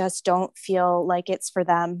that just don't feel like it's for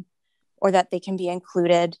them or that they can be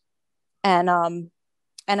included. And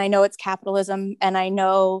I know it's capitalism, and I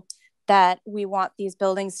know that we want these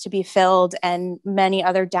buildings to be filled, and many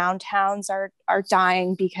other downtowns are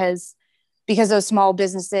dying because those small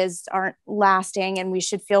businesses aren't lasting, and we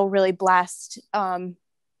should feel really blessed.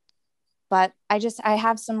 But I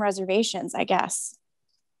have some reservations, I guess.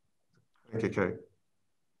 Thank you, Kate.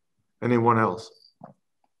 Anyone else?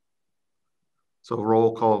 So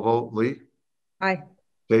roll call vote. Lee? Aye.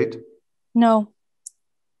 Kate? No.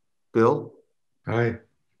 Bill? Aye.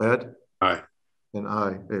 Ed? Aye. And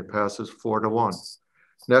aye. It passes 4-1.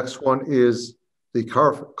 Next one is the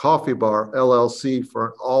Coffee Bar LLC for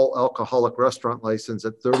an all alcoholic restaurant license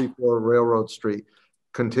at 34 Railroad Street.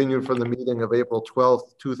 Continued from the meeting of April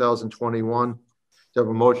 12th, 2021. Do you have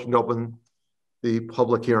a motion to open the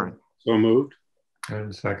public hearing? So moved.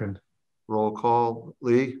 And second. Roll call.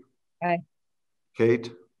 Lee? Aye.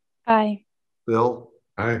 Kate? Aye. Bill?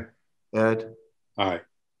 Aye. Ed? Aye.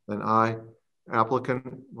 And aye.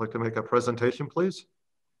 Applicant, like to make a presentation, please?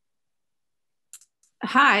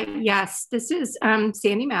 Hi, yes, this is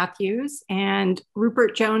Sandy Matthews, and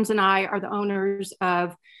Rupert Jones and I are the owners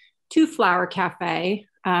of Two Flower Cafe,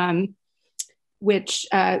 which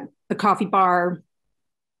the coffee bar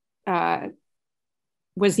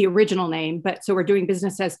was the original name, but so we're doing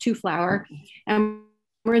business as Two Flower, and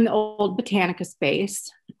we're in the old Botanica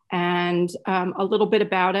space. And a little bit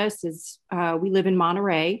about us is we live in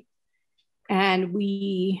Monterey, and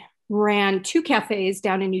we ran 2 cafes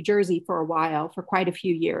down in New Jersey for a while, for quite a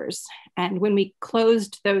few years. And when we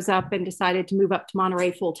closed those up and decided to move up to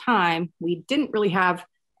Monterey full time, we didn't really have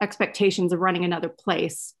expectations of running another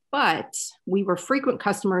place, but we were frequent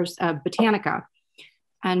customers of Botanica.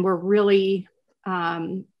 and we're really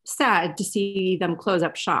sad to see them close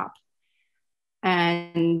up shop.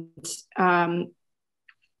 And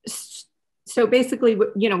so basically,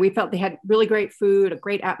 you know, we felt they had really great food, a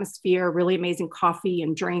great atmosphere, really amazing coffee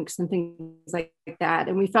and drinks and things like that.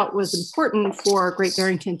 And we felt it was important for Great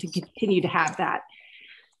Barrington to continue to have that.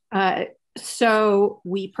 So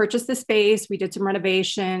we purchased the space, we did some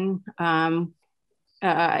renovation, and,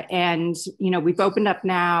 you know, we've opened up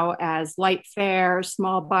now as light fare,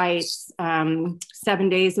 small bites, 7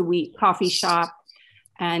 days a week coffee shop.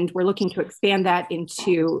 And we're looking to expand that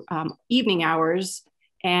into evening hours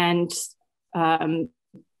and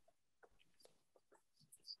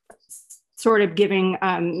sort of giving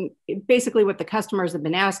basically what the customers have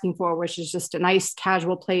been asking for, which is just a nice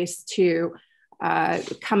casual place to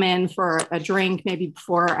come in for a drink, maybe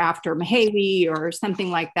before or after Mahawi or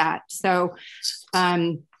something like that. So what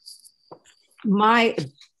I'm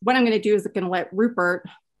going to do is I'm going to let Rupert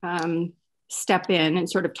step in and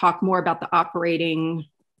sort of talk more about the operating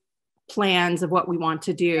plans of what we want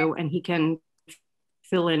to do, and he can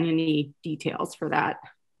fill in any details for that.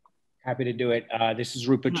 Happy to do it. This is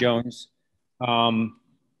Rupert Jones.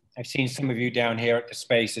 I've seen some of you down here at the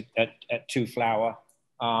space at Two Flower.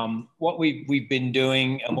 What we've been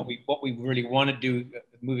doing and what we really want to do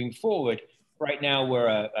moving forward. Right now we're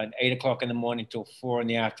an 8 o'clock in the morning till 4 in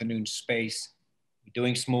the afternoon space. We're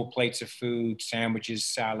doing small plates of food, sandwiches,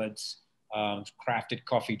 salads, crafted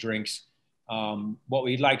coffee drinks. What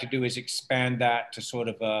we'd like to do is expand that to sort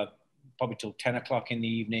of probably till 10 o'clock in the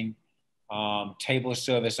evening. Table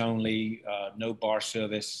service only, no bar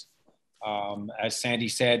service. As Sandy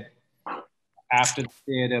said, after the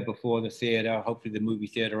theater, before the theater, hopefully the movie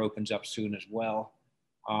theater opens up soon as well.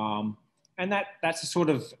 And that's the sort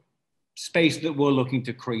of space that we're looking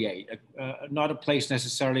to create. Not a place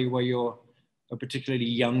necessarily where you're a particularly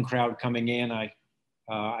young crowd coming in. You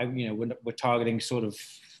know, we're targeting sort of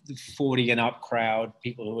the 40 and up crowd,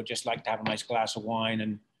 people who would just like to have a nice glass of wine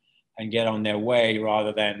and get on their way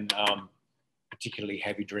rather than particularly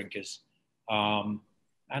heavy drinkers. And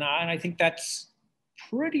I think that's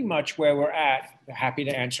pretty much where we're at. Happy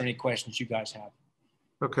to answer any questions you guys have.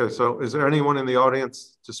 Okay, so is there anyone in the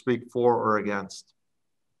audience to speak for or against?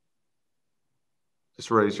 Just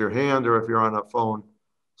raise your hand, or if you're on a phone,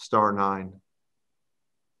 *9.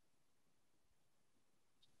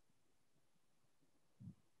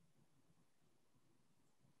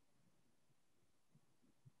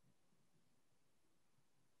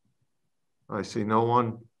 I see no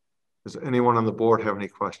one. Does anyone on the board have any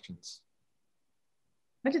questions?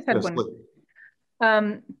 I just had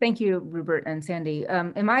one. Thank you, Rupert and Sandy.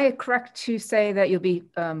 Am I correct to say that you'll be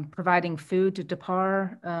providing food to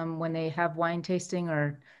Depar when they have wine tasting,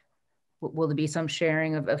 or will there be some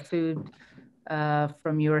sharing of food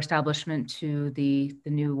from your establishment to the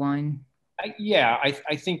new wine? Yeah,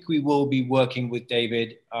 I think we will be working with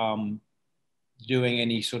David, doing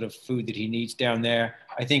any sort of food that he needs down there.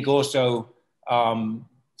 I think also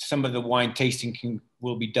some of the wine tasting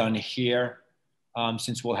will be done here,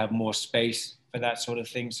 since we'll have more space for that sort of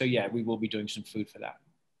thing. So yeah, we will be doing some food for that.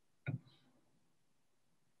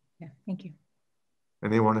 Yeah, thank you.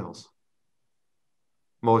 Anyone else?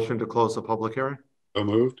 Motion to close the public hearing? So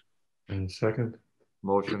moved. And second.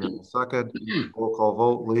 Motion and second. Roll call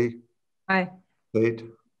vote. Lee? Aye. Kate?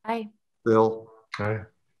 Aye. Bill? Aye.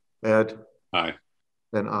 Ed? Aye.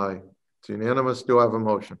 And aye. It's unanimous. Do I have a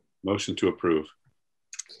motion? Motion to approve.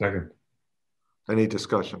 Second. Any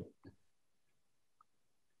discussion?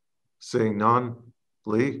 Seeing none.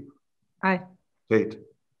 Lee? Aye. Kate?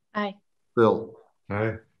 Aye. Bill?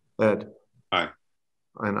 Aye. Ed? Aye.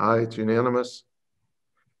 And aye. It's unanimous.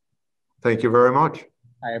 Thank you very much.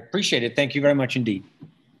 I appreciate it. Thank you very much indeed.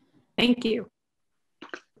 Thank you.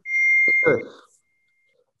 Okay.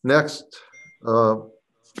 Next,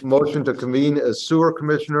 motion to convene as sewer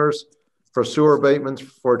commissioners for sewer abatements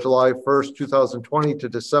for July 1st, 2020 to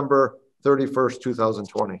December 31st,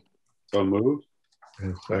 2020. So moved.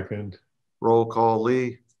 And second. Roll call.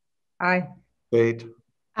 Lee? Aye. Kate?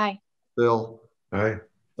 Aye. Bill? Aye.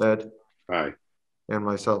 Ed? Aye. And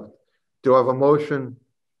myself. Do I have a motion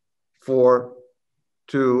for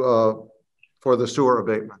the sewer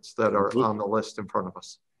abatements that are on the list in front of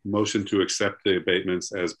us? Motion to accept the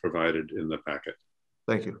abatements as provided in the packet.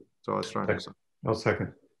 Thank you. So I was trying to say. I'll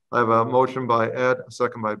second. I have a motion by Ed, a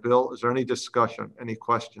second by Bill. Is there any discussion, any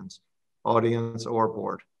questions, audience or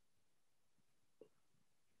board?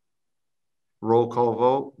 Roll call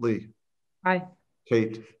vote. Lee? Aye.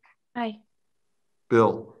 Kate? Aye.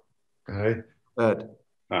 Bill? Aye. Ed?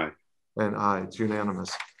 Aye. And aye. It's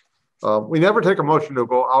unanimous. We never take a motion to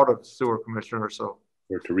go out of sewer commissioner, so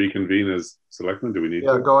or to reconvene as selectmen? Do we need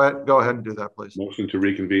Yeah, to? go ahead and do that, please. Motion to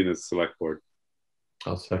reconvene as select board.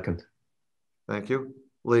 I'll second. Thank you.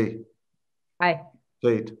 Lee. Aye.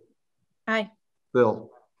 Kate. Aye.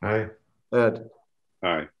 Bill. Aye. Ed.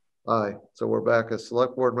 Aye. Aye. So we're back as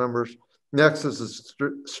select board members. Next is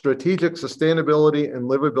the Strategic Sustainability and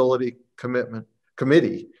Livability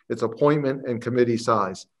Committee. It's appointment and committee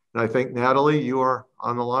size. And I think, Natalie, you are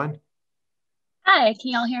on the line. Hi,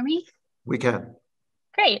 can you all hear me? We can.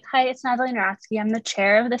 Great. Hi, it's Natalie Narotsky. I'm the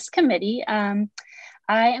chair of this committee. I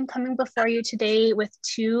am coming before you today with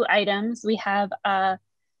 2 items. We have a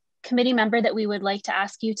committee member that we would like to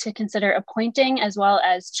ask you to consider appointing, as well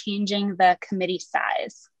as changing the committee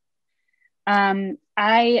size.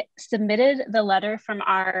 I submitted the letter from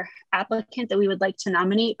our applicant that we would like to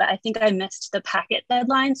nominate, but I think I missed the packet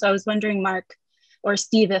deadline. So I was wondering, Mark or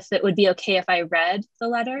Steve, if it would be okay if I read the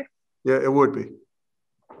letter? Yeah, it would be.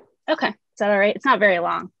 Okay, is that all right? It's not very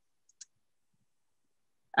long.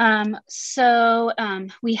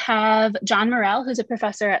 We have John Morrell, who's a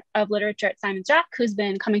professor of literature at Simon's Rock, who's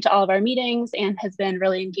been coming to all of our meetings and has been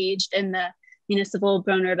really engaged in the municipal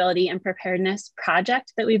vulnerability and preparedness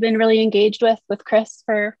project that we've been really engaged with Chris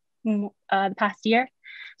for the past year.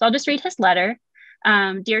 So I'll just read his letter.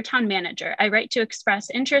 Dear Town Manager, I write to express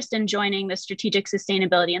interest in joining the Strategic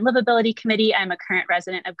Sustainability and Livability Committee. I'm a current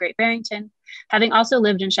resident of Great Barrington, having also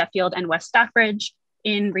lived in Sheffield and West Stockbridge.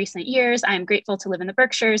 In recent years, I am grateful to live in the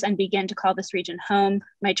Berkshires and begin to call this region home.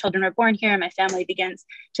 My children were born here and my family begins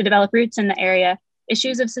to develop roots in the area.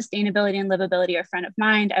 Issues of sustainability and livability are front of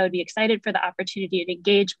mind. I would be excited for the opportunity to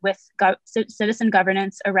engage with citizen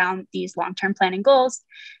governance around these long-term planning goals.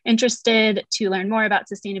 Interested to learn more about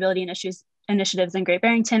sustainability and initiatives in Great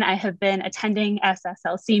Barrington. I have been attending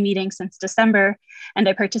SSLC meetings since December, and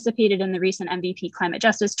I participated in the recent MVP climate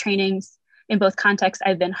justice trainings. In both contexts,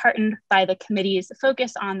 I've been heartened by the committee's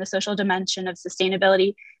focus on the social dimension of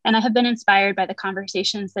sustainability, and I have been inspired by the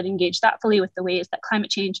conversations that engage thoughtfully with the ways that climate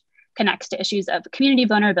change connects to issues of community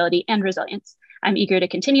vulnerability and resilience. I'm eager to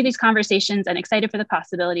continue these conversations and excited for the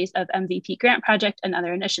possibilities of MVP grant project and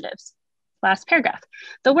other initiatives. Last paragraph.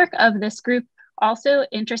 The work of this group also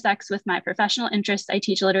intersects with my professional interests. I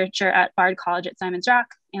teach literature at Bard College at Simon's Rock,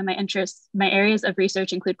 and my areas of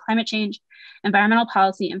research include climate change, environmental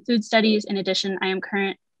policy, and food studies. In addition, I am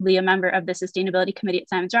currently a member of the Sustainability Committee at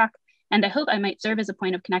Simon's Rock, and I hope I might serve as a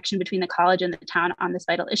point of connection between the college and the town on this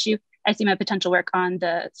vital issue. I see my potential work on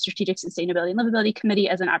the Strategic Sustainability and Livability Committee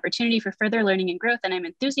as an opportunity for further learning and growth, and I'm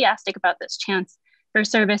enthusiastic about this chance for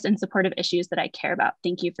service in support of issues that I care about.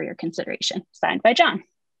 Thank you for your consideration. Signed by John.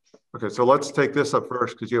 Okay, so let's take this up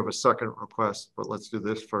first because you have a second request, but let's do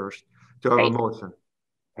this first. Do I have a motion?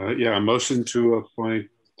 Yeah, a motion to appoint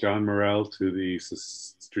John Morrell to the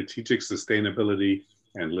Strategic Sustainability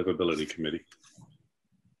and Livability Committee.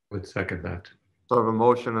 Would second that. So I have a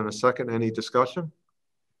motion and a second. Any discussion?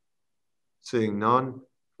 Seeing none.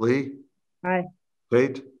 Lee? Aye.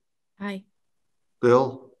 Kate? Aye.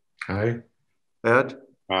 Bill? Aye. Ed?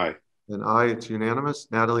 Aye. And aye, it's unanimous.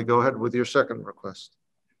 Natalie, go ahead with your second request.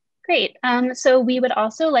 Great. So we would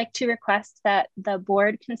also like to request that the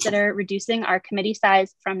board consider reducing our committee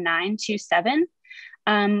size from 9 to 7.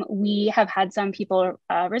 We have had some people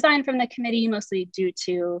resign from the committee, mostly due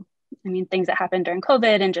to, things that happened during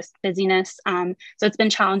COVID and just busyness. So it's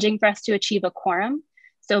been challenging for us to achieve a quorum.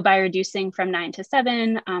 So by reducing from 9 to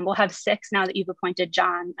 7, we'll have 6 now that you've appointed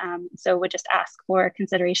John. So we'll just ask for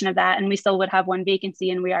consideration of that. And we still would have 1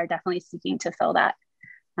 vacancy, and we are definitely seeking to fill that.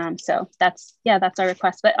 So that's our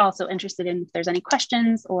request, but also interested in if there's any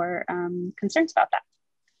questions or concerns about that.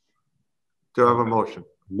 Do I have a motion?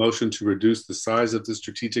 Motion to reduce the size of the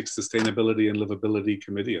Strategic Sustainability and Livability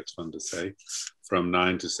Committee, it's fun to say, from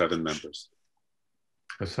 9 to 7 members.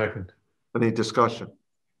 A second. Any discussion?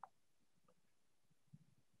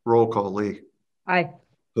 Roll call. Lee? Aye.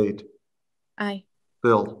 Kate? Aye.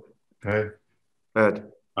 Bill? Aye.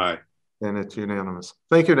 Ed? Aye. And it's unanimous.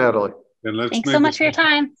 Thank you, Natalie. And Thanks so much for your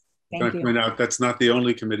time. Thank you. Point out that's not the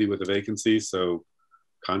only committee with a vacancy, so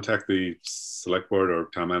contact the select board or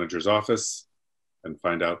town manager's office and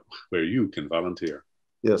find out where you can volunteer.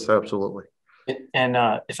 Yes, absolutely. And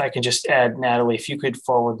if I could just add, Natalie, if you could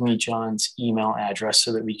forward me John's email address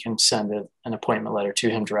so that we can send an appointment letter to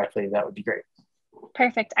him directly, that would be great.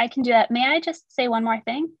 Perfect. I can do that. May I just say one more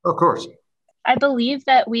thing? Of course. I believe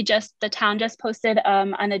that the town just posted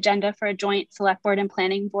an agenda for a joint select board and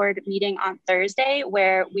planning board meeting on Thursday,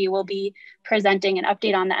 where we will be presenting an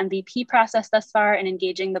update on the MVP process thus far and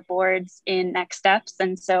engaging the boards in next steps.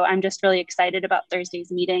 And so I'm just really excited about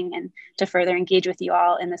Thursday's meeting and to further engage with you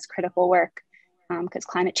all in this critical work. because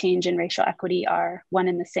climate change and racial equity are one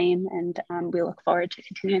and the same. And we look forward to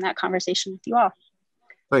continuing that conversation with you all.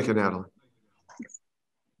 Thank you, Natalie.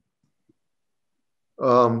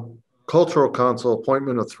 Cultural Council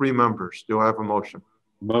appointment of 3 members. Do I have a motion?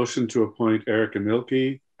 Motion to appoint Erica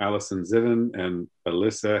Milkey, Allison Zivin, and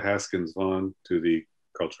Alyssa Haskins Vaughn to the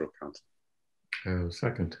Cultural Council.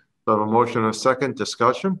 Second. So a motion and a second.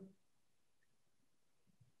 Discussion?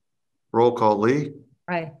 Roll call. Lee?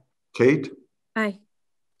 Aye. Kate? Aye.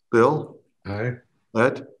 Bill? Aye.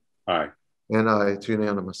 Ed? Aye. And aye. It's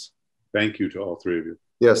unanimous. Thank you to all 3 of you.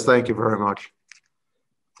 Yes, thank you very much.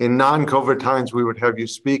 In non-COVID times, we would have you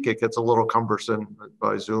speak. It gets a little cumbersome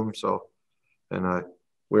by Zoom. So, and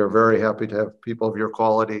we are very happy to have people of your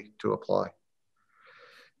quality to apply.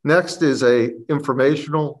 Next is a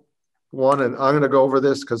informational one, and I'm going to go over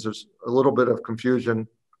this because there's a little bit of confusion.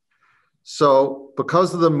 So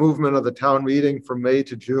because of the movement of the town meeting from May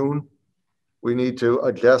to June, we need to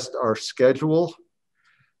adjust our schedule.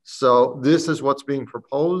 So this is what's being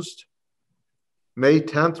proposed. May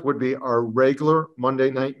 10th would be our regular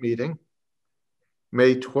Monday night meeting.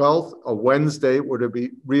 May 12th, a Wednesday, would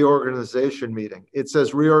be reorganization meeting. It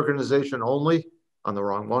says reorganization only on the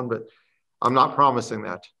wrong one, but I'm not promising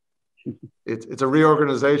that. It's a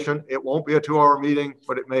reorganization. It won't be a 2-hour meeting,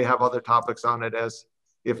 but it may have other topics on it as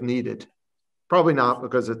if needed. Probably not,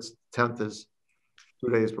 because it's 10th is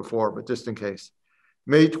 2 days before, but just in case.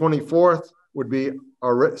 May 24th would be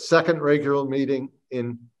our second regular meeting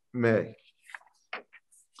in May.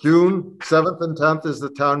 June 7th and 10th is the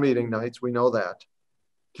town meeting nights. We know that.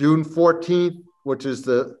 June 14th, which is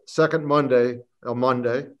the second Monday,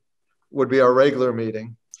 would be our regular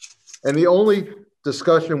meeting. And the only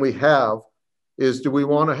discussion we have is, do we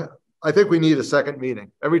want to, I think we need a second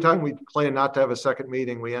meeting. Every time we plan not to have a second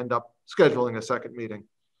meeting, we end up scheduling a second meeting,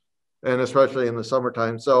 and especially in the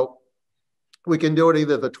summertime. So we can do it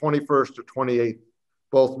either the 21st or 28th,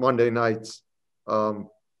 both Monday nights.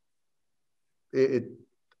 It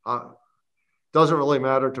doesn't really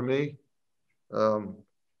matter to me.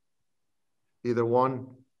 Either one.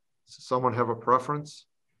 Does someone have a preference?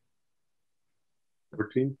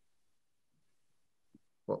 14?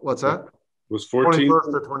 What's that? Was 14?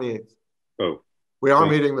 21st or 28th. Oh. We are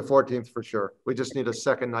meeting the 14th for sure. We just need a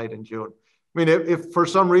second night in June. I mean, if for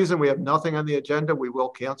some reason we have nothing on the agenda, we will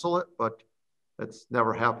cancel it, but it's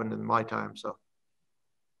never happened in my time, so.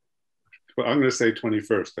 Well, I'm going to say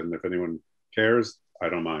 21st, and if anyone cares, I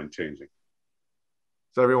don't mind changing.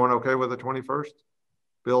 Is everyone okay with the 21st?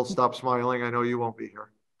 Bill, stop smiling. I know you won't be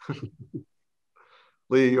here.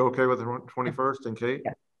 Lee, you okay with the 21st, and Kate?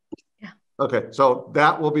 Yeah. Okay, so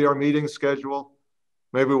that will be our meeting schedule.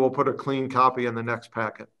 Maybe we'll put a clean copy in the next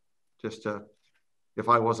packet, just to, if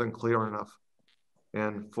I wasn't clear enough.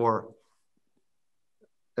 And for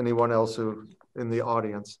anyone else who in the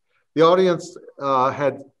audience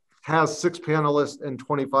has 6 panelists and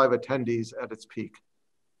 25 attendees at its peak.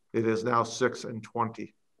 It is now 6 and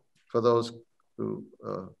 20 for those who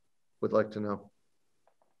would like to know.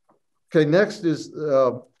 Okay, next is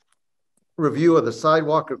review of the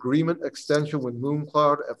sidewalk agreement extension with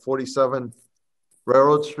Mooncloud at 47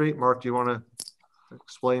 Railroad Street. Mark, do you want to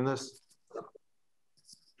explain this?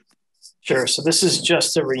 Sure. So this is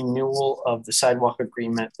just a renewal of the sidewalk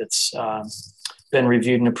agreement that's been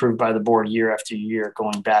reviewed and approved by the board year after year,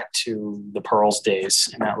 going back to the Pearls days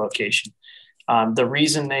in that location. The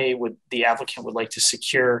reason the applicant would like to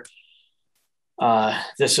secure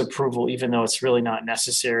this approval, even though it's really not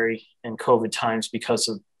necessary in COVID times because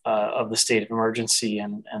of the state of emergency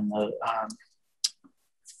and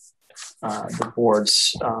the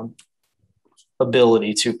board's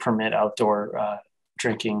ability to permit outdoor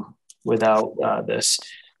drinking without this.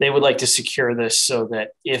 They would like to secure this so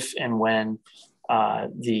that if and when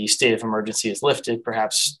the state of emergency is lifted,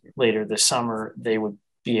 perhaps later this summer, they would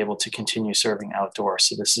be able to continue serving outdoors.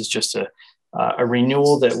 So this is just a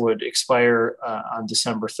renewal that would expire on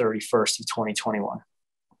December 31st of 2021.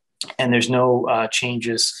 And there's no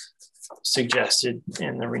changes suggested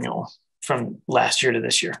in the renewal from last year to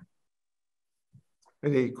this year.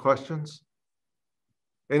 Any questions?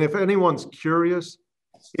 And if anyone's curious,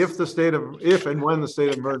 if and when the state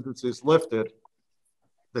of emergency is lifted,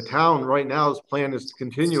 the town right now's plan is to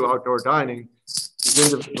continue outdoor dining.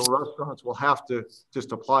 These individual restaurants will have to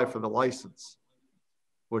just apply for the license,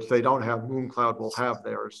 which they don't have. Mooncloud will have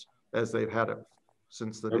theirs as they've had it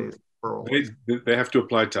since the days of Pearl. They have to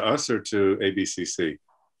apply to us or to ABCC?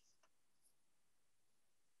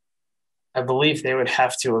 I believe they would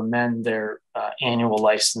have to amend their annual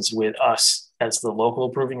license with us as the local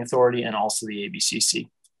approving authority and also the ABCC.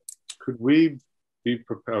 Could we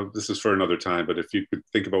This is for another time, but if you could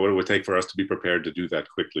think about what it would take for us to be prepared to do that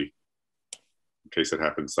quickly, in case it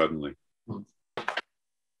happens suddenly.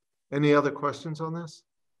 Any other questions on this?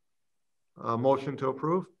 Motion to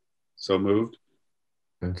approve? So moved.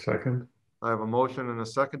 And second? I have a motion and a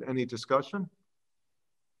second. Any discussion?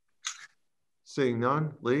 Seeing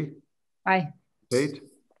none. Lee? Aye. Kate?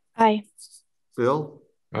 Aye. Bill?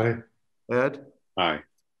 Aye. Ed? Aye.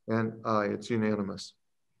 And aye, it's unanimous.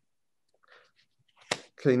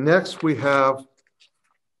 Okay, next we have,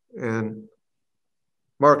 and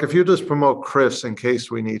Mark, if you just promote Chris in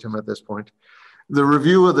case we need him at this point, the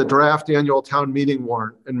review of the draft annual town meeting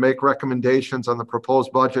warrant and make recommendations on the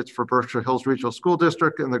proposed budgets for Berkshire Hills Regional School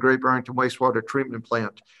District and the Great Barrington Wastewater Treatment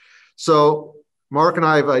Plant. So Mark and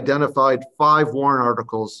I have identified 5 warrant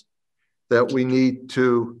articles that we need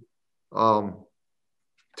to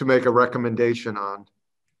make a recommendation on.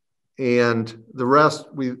 And the rest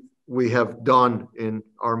we have done in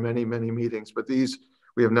our many, many meetings, but these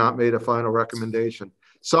we have not made a final recommendation.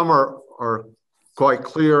 Some are quite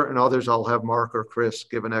clear, and others I'll have Mark or Chris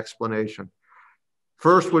give an explanation.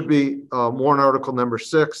 First would be warrant article number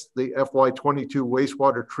 6, the FY22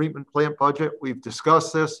 wastewater treatment plant budget. We've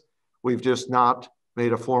discussed this. We've just not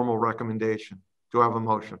made a formal recommendation. Do I have a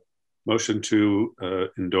motion? Motion to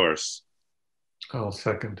endorse. I'll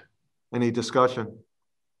second. Any discussion?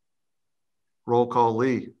 Roll call.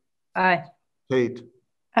 Lee? Aye. Kate?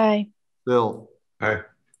 Aye. Bill? Aye.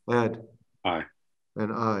 Ed? Aye.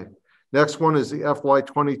 And aye. Next one is the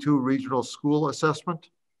FY22 regional school assessment.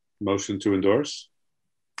 Motion to endorse.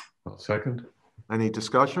 I'll second. Any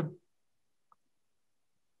discussion?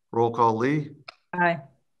 Roll call. Lee? Aye.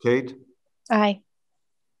 Kate? Aye.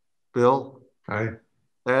 Bill? Aye.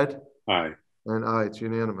 Ed? Aye. And aye, it's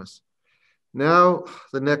unanimous. Now,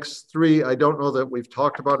 the next 3, I don't know that we've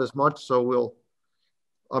talked about as much, so we'll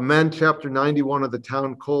amend Chapter 91 of the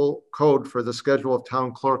Town Code for the schedule of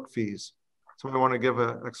town clerk fees. So I want to give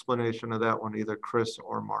an explanation of that one, either Chris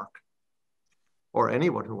or Mark, or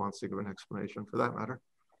anyone who wants to give an explanation for that matter.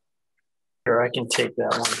 Sure, I can take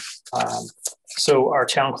that one. So our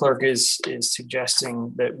town clerk is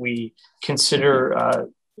suggesting that we consider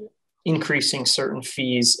increasing certain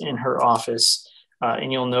fees in her office.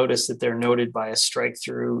 And you'll notice that they're noted by a strike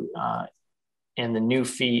through, and the new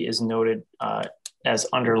fee is noted as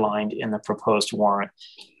underlined in the proposed warrant.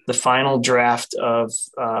 The final draft of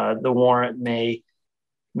the warrant may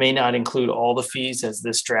not include all the fees as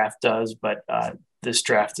this draft does, but this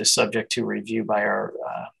draft is subject to review by our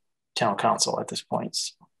town council at this point.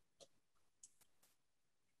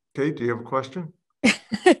 Kate, do you have a question?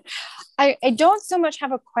 I don't so much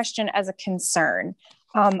have a question as a concern.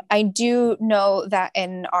 I do know that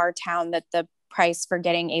in our town that the price for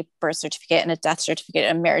getting a birth certificate and a death certificate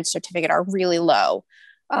and a marriage certificate are really low,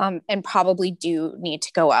 and probably do need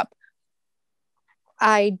to go up.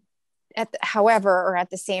 However, at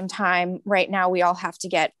the same time, right now we all have to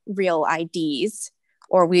get real IDs,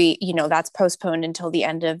 or that's postponed until the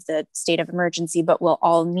end of the state of emergency, but we'll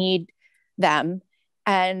all need them.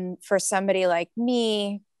 And for somebody like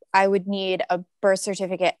me, I would need a birth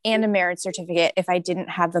certificate and a marriage certificate if I didn't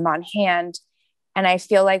have them on hand. And I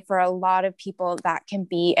feel like for a lot of people that can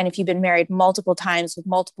be, and if you've been married multiple times with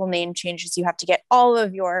multiple name changes, you have to get all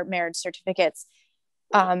of your marriage certificates.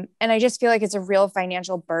 And I just feel like it's a real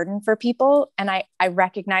financial burden for people. And I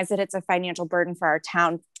recognize that it's a financial burden for our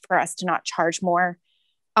town for us to not charge more.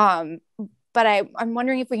 But I'm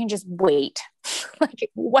wondering if we can just wait like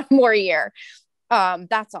one more year.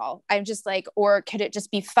 That's all. I'm just like, or could it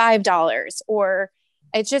just be $5? Or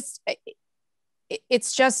it's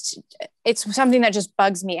something that just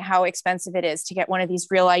bugs me how expensive it is to get one of these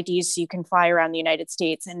real IDs so you can fly around the United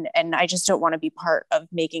States. And I just don't want to be part of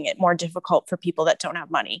making it more difficult for people that don't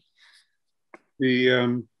have money.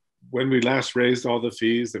 When we last raised all the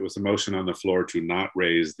fees, there was a motion on the floor to not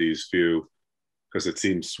raise these few because it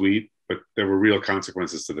seemed sweet, but there were real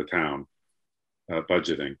consequences to the town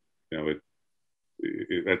budgeting.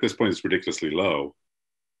 At this point, it's ridiculously low.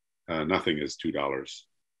 Nothing is $2.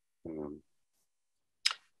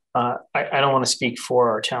 I don't want to speak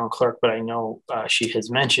for our town clerk, but I know she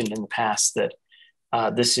has mentioned in the past that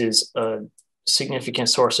this is a significant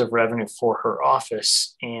source of revenue for her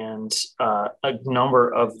office, and a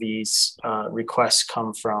number of these requests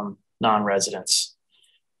come from non-residents.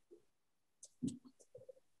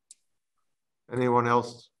 Anyone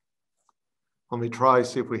else? Let me try,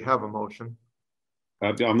 see if we have a motion.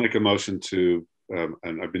 I'll make a motion to,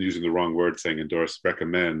 and I've been using the wrong word saying endorse,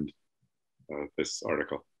 recommend this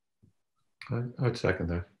article. I'd second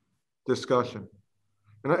that. Discussion.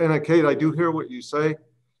 And Kate, I do hear what you say,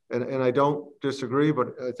 and I don't disagree,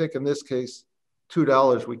 but I think in this case,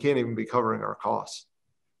 $2, we can't even be covering our costs.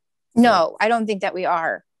 No, I don't think that we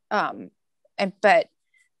are. But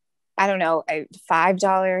I don't know,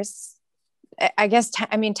 $5. I guess,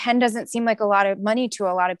 10 doesn't seem like a lot of money to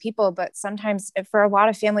a lot of people, but sometimes for a lot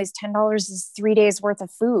of families, $10 is 3 days worth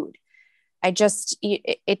of food. It just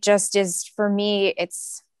is, for me,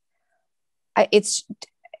 I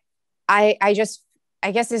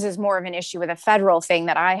guess this is more of an issue with a federal thing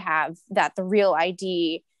that I have, that the Real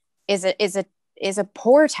ID is a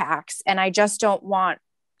poor tax. And I just don't want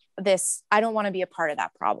this. I don't want to be a part of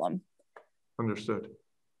that problem. Understood.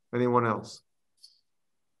 Anyone else?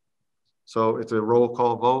 So it's a roll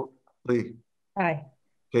call vote. Lee? Aye.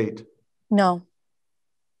 Kate? No.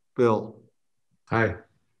 Bill? Aye.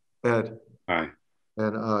 Ed? Aye.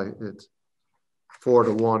 And aye. It's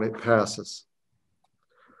 4-1. It passes.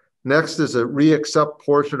 Next is a re-accept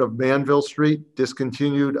portion of Manville Street,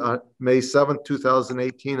 discontinued on May 7th,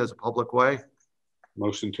 2018 as a public way.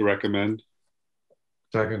 Motion to recommend.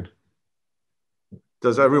 Second.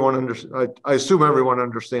 Does everyone understand? I assume everyone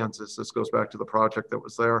understands this. This goes back to the project that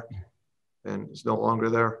was there and is no longer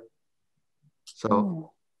there.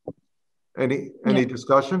 So any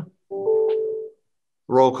discussion?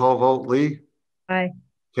 Roll call vote. Lee? Aye.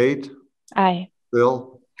 Kate? Aye.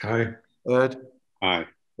 Bill? Aye. Ed? Aye.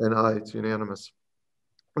 And aye, it's unanimous.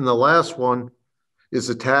 And the last one is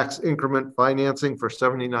the tax increment financing for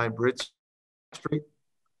 79 Bridge Street.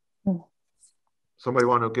 Somebody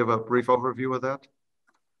want to give a brief overview of that?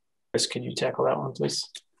 Chris, can you tackle that one, please?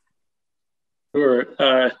 Sure.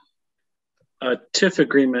 A TIF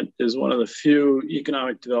agreement is one of the few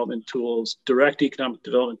economic development tools, direct economic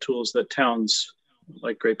development tools that towns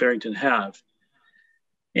like Great Barrington have.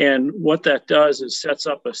 And what that does is sets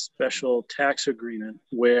up a special tax agreement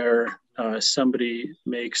where somebody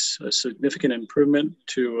makes a significant improvement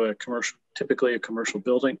to a commercial, typically a commercial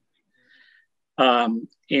building.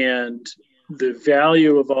 And the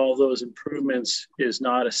value of all those improvements is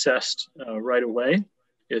not assessed right away.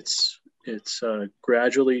 It's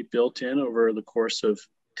gradually built in over the course of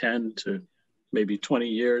 10 to maybe 20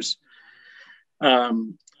 years.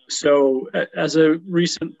 So as a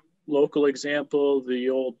recent local example, the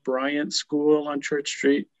old Bryant School on Church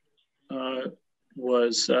Street there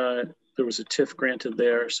was a TIF granted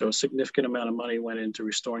there. So a significant amount of money went into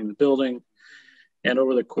restoring the building. And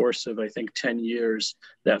over the course of, I think, 10 years,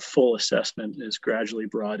 that full assessment is gradually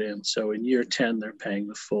brought in. So in year 10, they're paying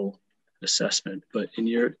the full assessment. But in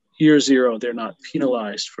year 0, they're not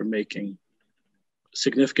penalized for making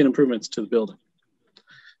significant improvements to the building.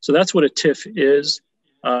 So that's what a TIF is.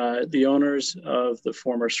 The owners of the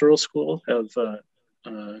former Searle School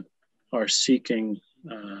are seeking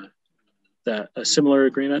a similar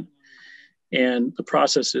agreement. And the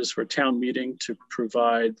process is for town meeting to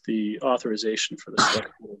provide the authorization for the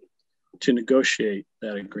select board to negotiate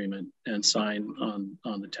that agreement and sign on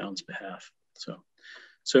the town's behalf. So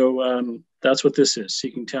that's what this is,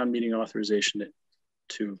 seeking town meeting authorization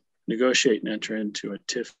to negotiate and enter into a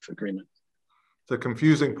TIF agreement. The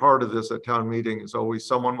confusing part of this at town meeting is always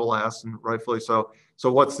someone will ask, and rightfully so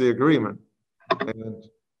what's the agreement? And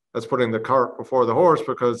that's putting the cart before the horse,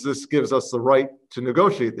 because this gives us the right to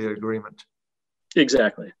negotiate the agreement.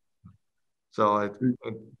 Exactly. So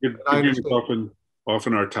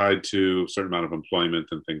often are tied to a certain amount of employment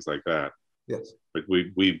and things like that. Yes. But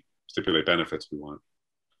we stipulate benefits we want.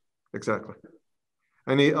 Exactly.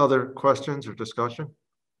 Any other questions or discussion?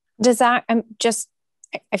 Does that, I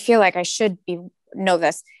feel like I should know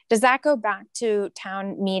this. Does that go back to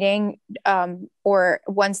town meeting or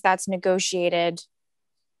once that's negotiated,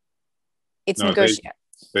 it's negotiated?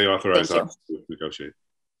 They authorize us to negotiate.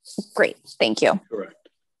 Great, thank you. Correct.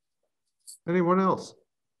 Anyone else?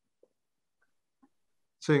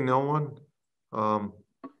 Seeing no one, do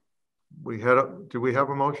we have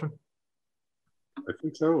a motion? I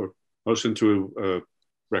think so. Motion to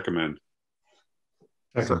recommend.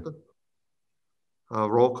 Second.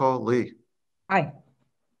 Roll call. Lee. Aye.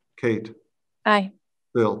 Kate. Aye.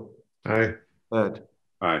 Bill. Aye. Ed.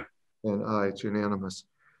 Aye. And aye, it's unanimous.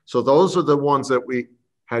 So those are the ones that we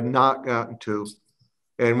had not gotten to.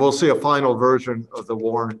 And we'll see a final version of the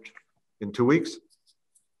warrant in 2 weeks.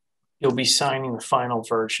 You'll be signing the final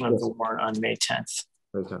version of the warrant on May 10th.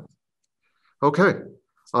 May 10th. Okay.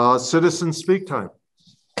 Citizen speak time.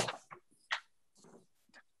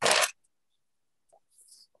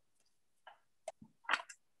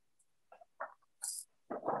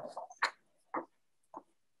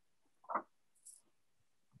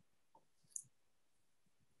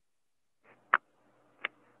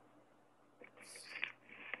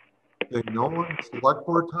 No one. Select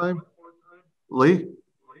board time. Lee?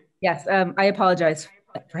 Yes, I apologize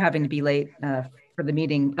for having to be late. for the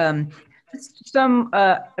meeting. Some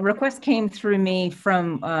request came through me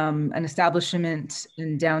from an establishment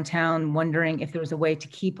in downtown wondering if there was a way to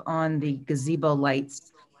keep on the gazebo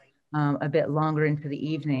lights a bit longer into the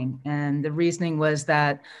evening. And the reasoning was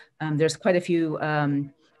that there's quite a few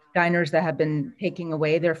diners that have been taking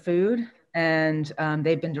away their food, and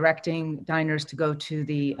they've been directing diners to go to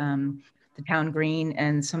the town green,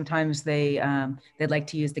 and sometimes they'd like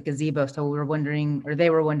to use the gazebo. So we were wondering, or they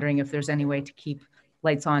were wondering, if there's any way to keep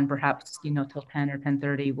lights on, perhaps, you know, till 10 or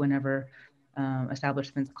 10:30, whenever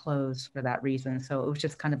establishments close for that reason. So it was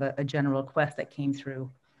just kind of a general request that came through.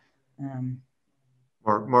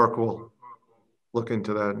 Mark will look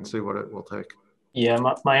into that and see what it will take. Yeah,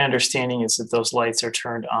 my understanding is that those lights are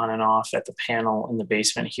turned on and off at the panel in the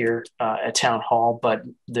basement here at Town Hall, but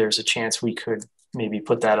there's a chance we could maybe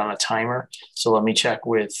put that on a timer. So let me check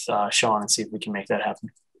with Sean and see if we can make that happen.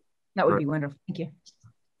 That would be wonderful. Thank you.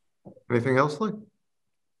 Anything else, Lee?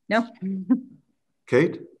 No.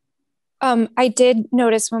 Kate? I did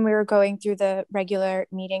notice when we were going through the regular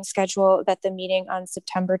meeting schedule that the meeting on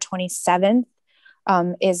September 27th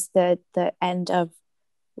is the end of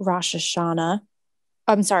Rosh Hashanah.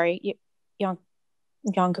 I'm sorry, Yom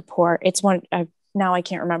Kippur. It's one, now I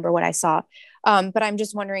can't remember what I saw. But I'm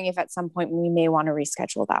just wondering if at some point we may want to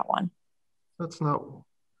reschedule that one. That's not,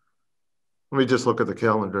 let me just look at the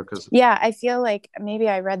calendar, because yeah, I feel like maybe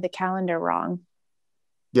I read the calendar wrong.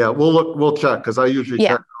 Yeah, we'll check, because I usually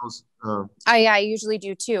check those. I usually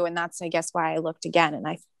do too, and that's, I guess, why I looked again, and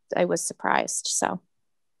I was surprised. So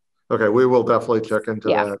okay, we will definitely check into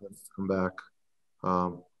that and come back.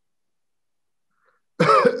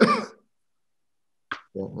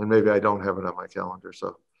 Yeah, and maybe I don't have it on my calendar,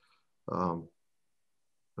 so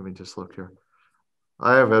let me just look here.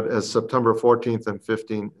 I have it as September 14th and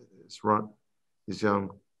 15th is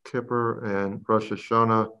Yom Kippur and Rosh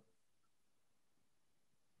Hashanah.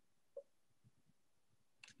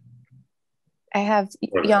 I have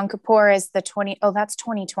Yom Kippur as the 20. Oh, that's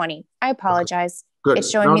 2020. I apologize. Good. It's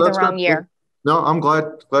showing me the wrong year. No, I'm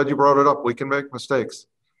glad you brought it up. We can make mistakes.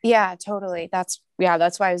 Yeah, totally. That's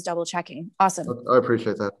why I was double checking. Awesome. I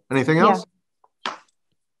appreciate that. Anything else? Yeah.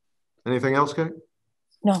 Anything else, Kate?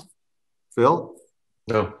 No. Phil?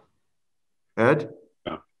 No. Ed?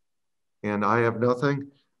 No. And I have nothing.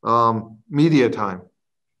 Media time.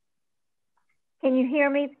 Can you hear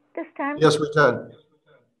me this time? Yes, we can.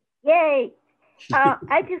 Yay.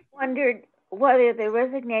 I just wondered whether the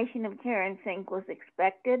resignation of Karen Sink was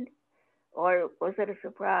expected or was it a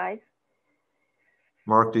surprise?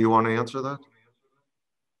 Mark, do you want to answer that?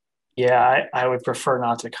 Yeah, I would prefer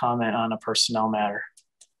not to comment on a personnel matter.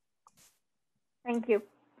 Thank you.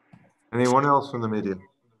 Anyone else from the media?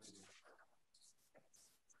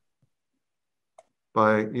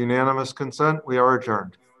 By unanimous consent, we are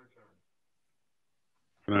adjourned.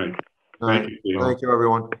 Good night. Thank you,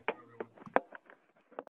 everyone.